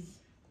raise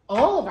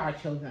all of our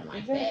children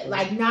like that.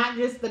 Like, not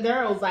just the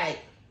girls. Like,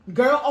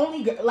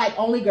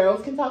 only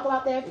girls can talk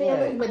about their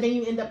feelings, but then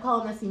you end up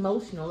calling us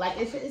emotional. Like,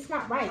 it's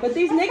not right. But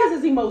these niggas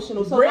is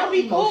emotional, so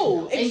really be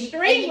cool.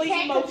 Extremely and you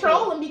can't emotional.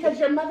 Control them because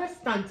your mother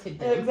stunted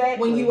them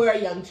when you were a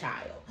young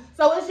child.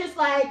 So it's just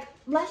like,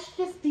 let's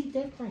just be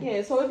different.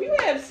 Yeah, so if you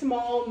have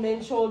small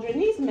men children,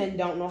 these men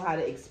don't know how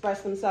to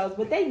express themselves,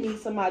 but they need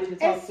somebody to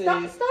talk to.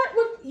 Start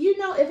with, you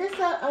know, if it's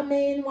a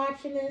man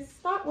watching this,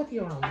 start with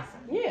your own son.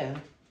 Yeah.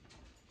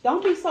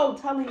 Don't be so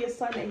telling your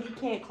son that he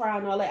can't cry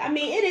and all that. I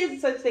mean, it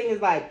is such thing as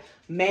like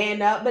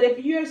man up, but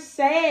if you're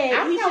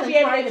sad, he should be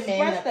able to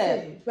express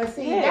that. Too. But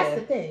see, that's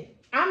the thing.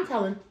 I'm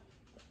telling,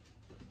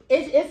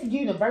 it's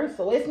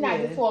universal. It's not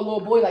just for a little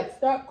boy like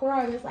stop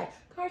crying. It's like,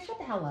 Car, shut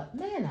the hell up,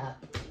 man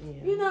up.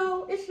 Yeah. You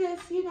know, it's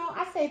just, you know,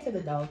 I say it to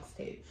the dogs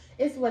too.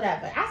 It's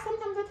whatever.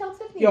 Sometimes I tell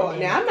Tiffany. Yo,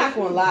 now I'm not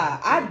gonna lie.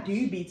 I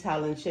do be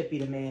telling Chippy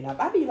to man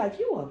up. I be like,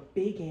 you a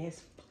big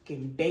ass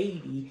fucking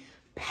baby.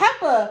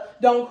 Pepper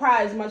don't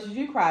cry as much as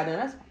you cry. Now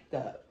that's fucked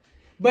up.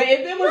 But if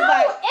it was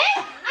I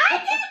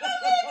can't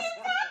believe you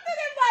talk to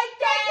him like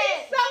that.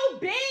 He's so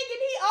big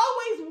and he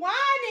always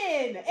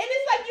whining, and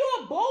it's like you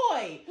a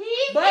boy.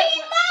 He's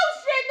emotional.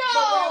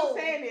 what I'm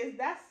saying is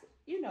that's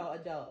a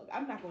dog.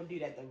 I'm not gonna do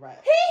that to Russ.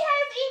 He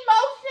has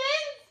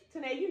emotions.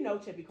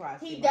 Tanae, Chippy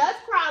cries. He does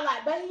cry a lot,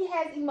 but he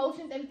has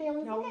emotions and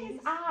feelings. Look at his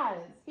eyes.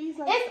 He's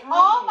like, it's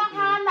all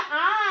behind the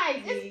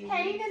eyes. It's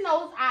pain in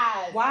those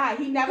eyes. Why?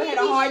 He never had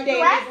a hard day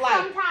in his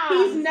life. Sometimes.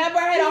 He's never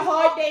had a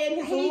hard day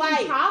in his life.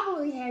 He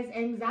probably has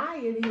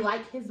anxiety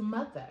like his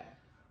mother.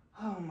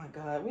 Oh my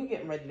God, we're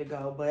getting ready to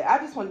go, but I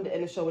just wanted to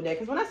end the show with that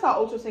because when I saw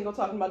Ultra Single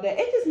talking about that,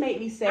 it just made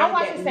me sad. I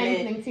watched the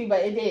same thing too, but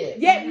it did.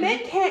 Yeah, men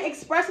can't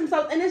express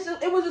themselves, and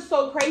it was just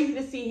so crazy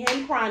to see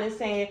him crying and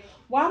saying,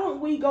 "Why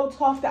don't we go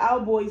talk to our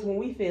boys when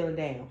we feeling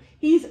down?"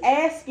 He's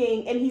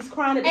asking and he's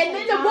crying at the same time.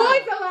 And then the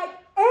boys are like,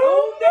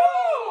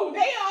 "Oh no!"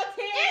 They all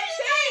tear.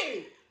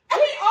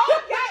 We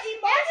all got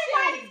emotions.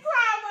 Everybody's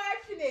crying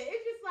watching it.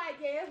 It's just like,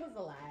 yeah, it was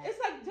a lie. It's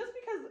like just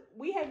because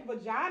we have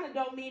vagina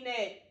don't mean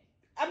that.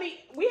 I mean,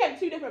 we have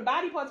two different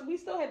body parts. We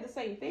still have the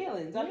same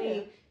feelings. I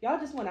mean, y'all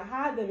just want to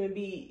hide them and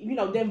be,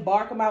 then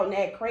bark them out and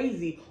act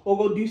crazy or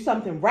go do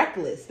something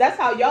reckless. That's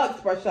how y'all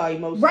express y'all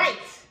emotions. Right.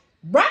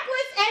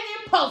 Reckless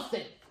and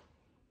impulsive.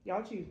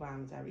 Y'all choose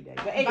violence every day.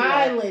 But anyway,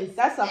 violence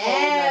that's a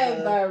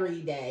whole every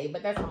day.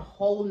 But that's a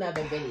whole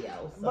nother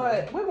video. So.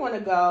 But we're going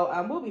to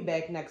go. We'll be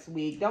back next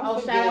week.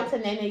 Don't forget. Shout out to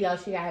Nene, y'all.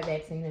 She got her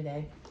vaccine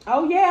today.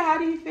 Oh, yeah. How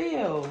do you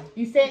feel?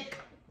 You sick?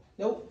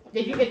 Nope.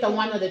 Did you get the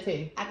 1 or the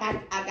 2? I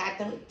got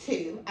the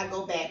 2. I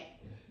go back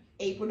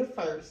April the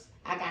 1st.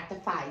 I got the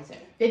Pfizer.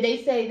 Did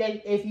they say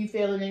that if you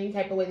feel in any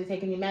type of way to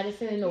taking your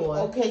medicine or?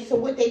 Okay, so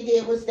what they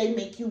did was they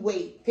make you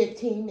wait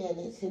 15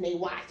 minutes and they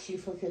watch you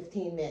for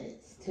 15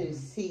 minutes to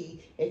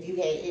see if you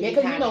had any. Yeah,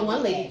 because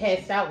one lady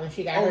passed out when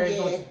she got hers.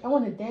 Yeah. I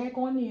want to dag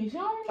on these.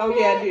 Y'all oh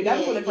yeah, dude, that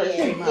was when it first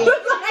came out.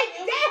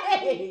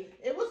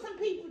 It was some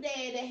people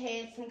there that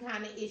had some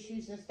kind of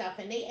issues and stuff,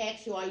 and they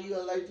asked you, "Are you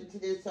allergic to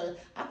this?" So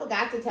I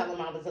forgot to tell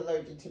them I was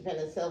allergic to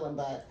penicillin,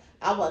 but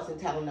I wasn't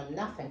telling them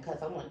nothing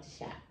because I wanted to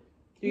shot.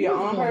 Do your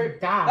arm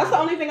hurt? That's the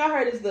only thing I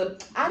heard is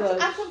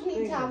I took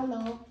me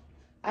Tylenol.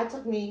 I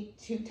took me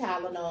 2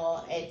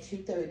 Tylenol at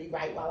 2:30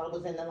 right while I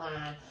was in the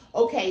line.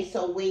 Okay,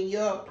 so when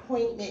your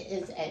appointment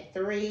is at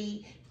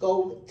 3,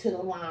 go to the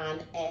line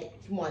at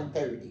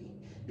 1:30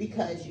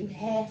 because you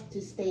have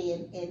to stay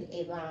in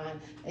a line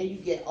and you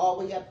get all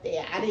the way up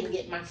there. I didn't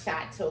get my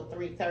shot till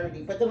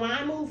 3:30, but the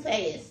line moved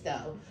fast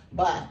though.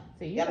 But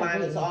the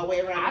line is all the way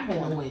around. I've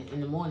been went in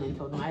the morning,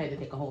 told them I had to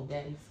take a whole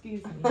day.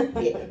 Excuse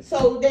me. Yeah.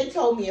 So they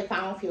told me if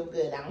I don't feel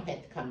good, I don't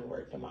have to come to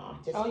work tomorrow.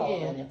 Just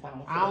call in if I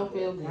don't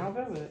feel good. I don't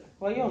feel good.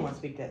 Well, you don't want to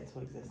speak that into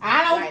existence.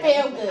 I don't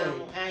feel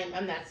good.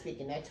 I'm not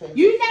speaking that to existence.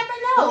 You never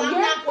know.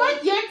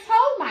 Your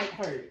toe might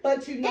hurt.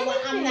 But you know what?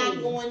 I'm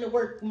not going to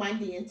work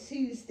Monday and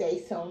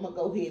Tuesday, so I'm going to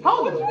go ahead and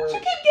what you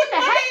keep getting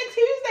Monday and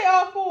Tuesday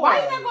off for? Why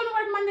are you not going to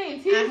work Monday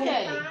and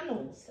Tuesday?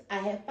 I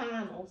have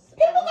finals.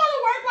 People go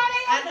to work while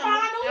they have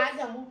finals? I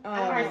don't.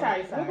 All right,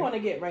 sorry. We're going to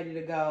get ready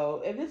to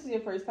go. If this is your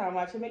first time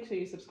watching, make sure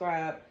you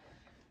subscribe.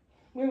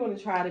 We're going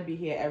to try to be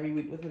here every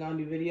week with a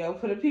new video.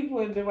 For the people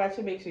who have been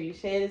watching, make sure you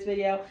share this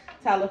video.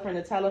 Tell a friend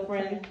to tell a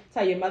friend.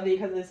 Tell your mother, your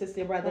cousin, your sister,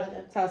 your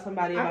brother. Tell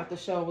somebody about the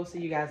show. We'll see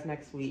you guys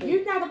next week.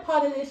 You're not a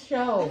part of this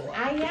show.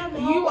 I am.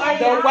 You are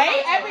the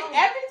way every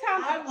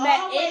time I've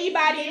met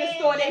anybody in the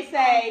store, they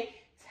say,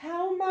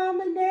 "Tell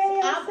Mama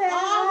Nail." I've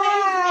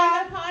always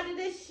been a part of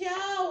this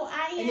show.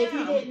 I am. And if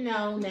you didn't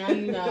know, now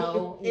you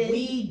know.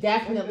 We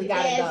definitely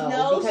gotta go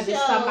no because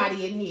there's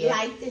somebody in here,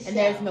 like the show. and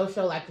there's no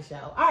show like the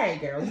show. All right,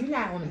 girl, you're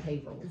not on the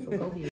payroll, so go ahead.